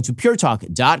 Again, go to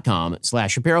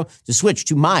puretalk.com/Shapiro to switch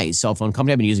to my cell phone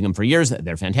company. I've been using them for years.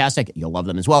 They're fantastic. You'll love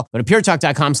them as well. Go to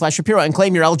puretalk.com/Shapiro and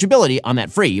claim your eligibility on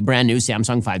that free brand new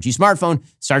Samsung 5G smartphone.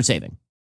 Start saving.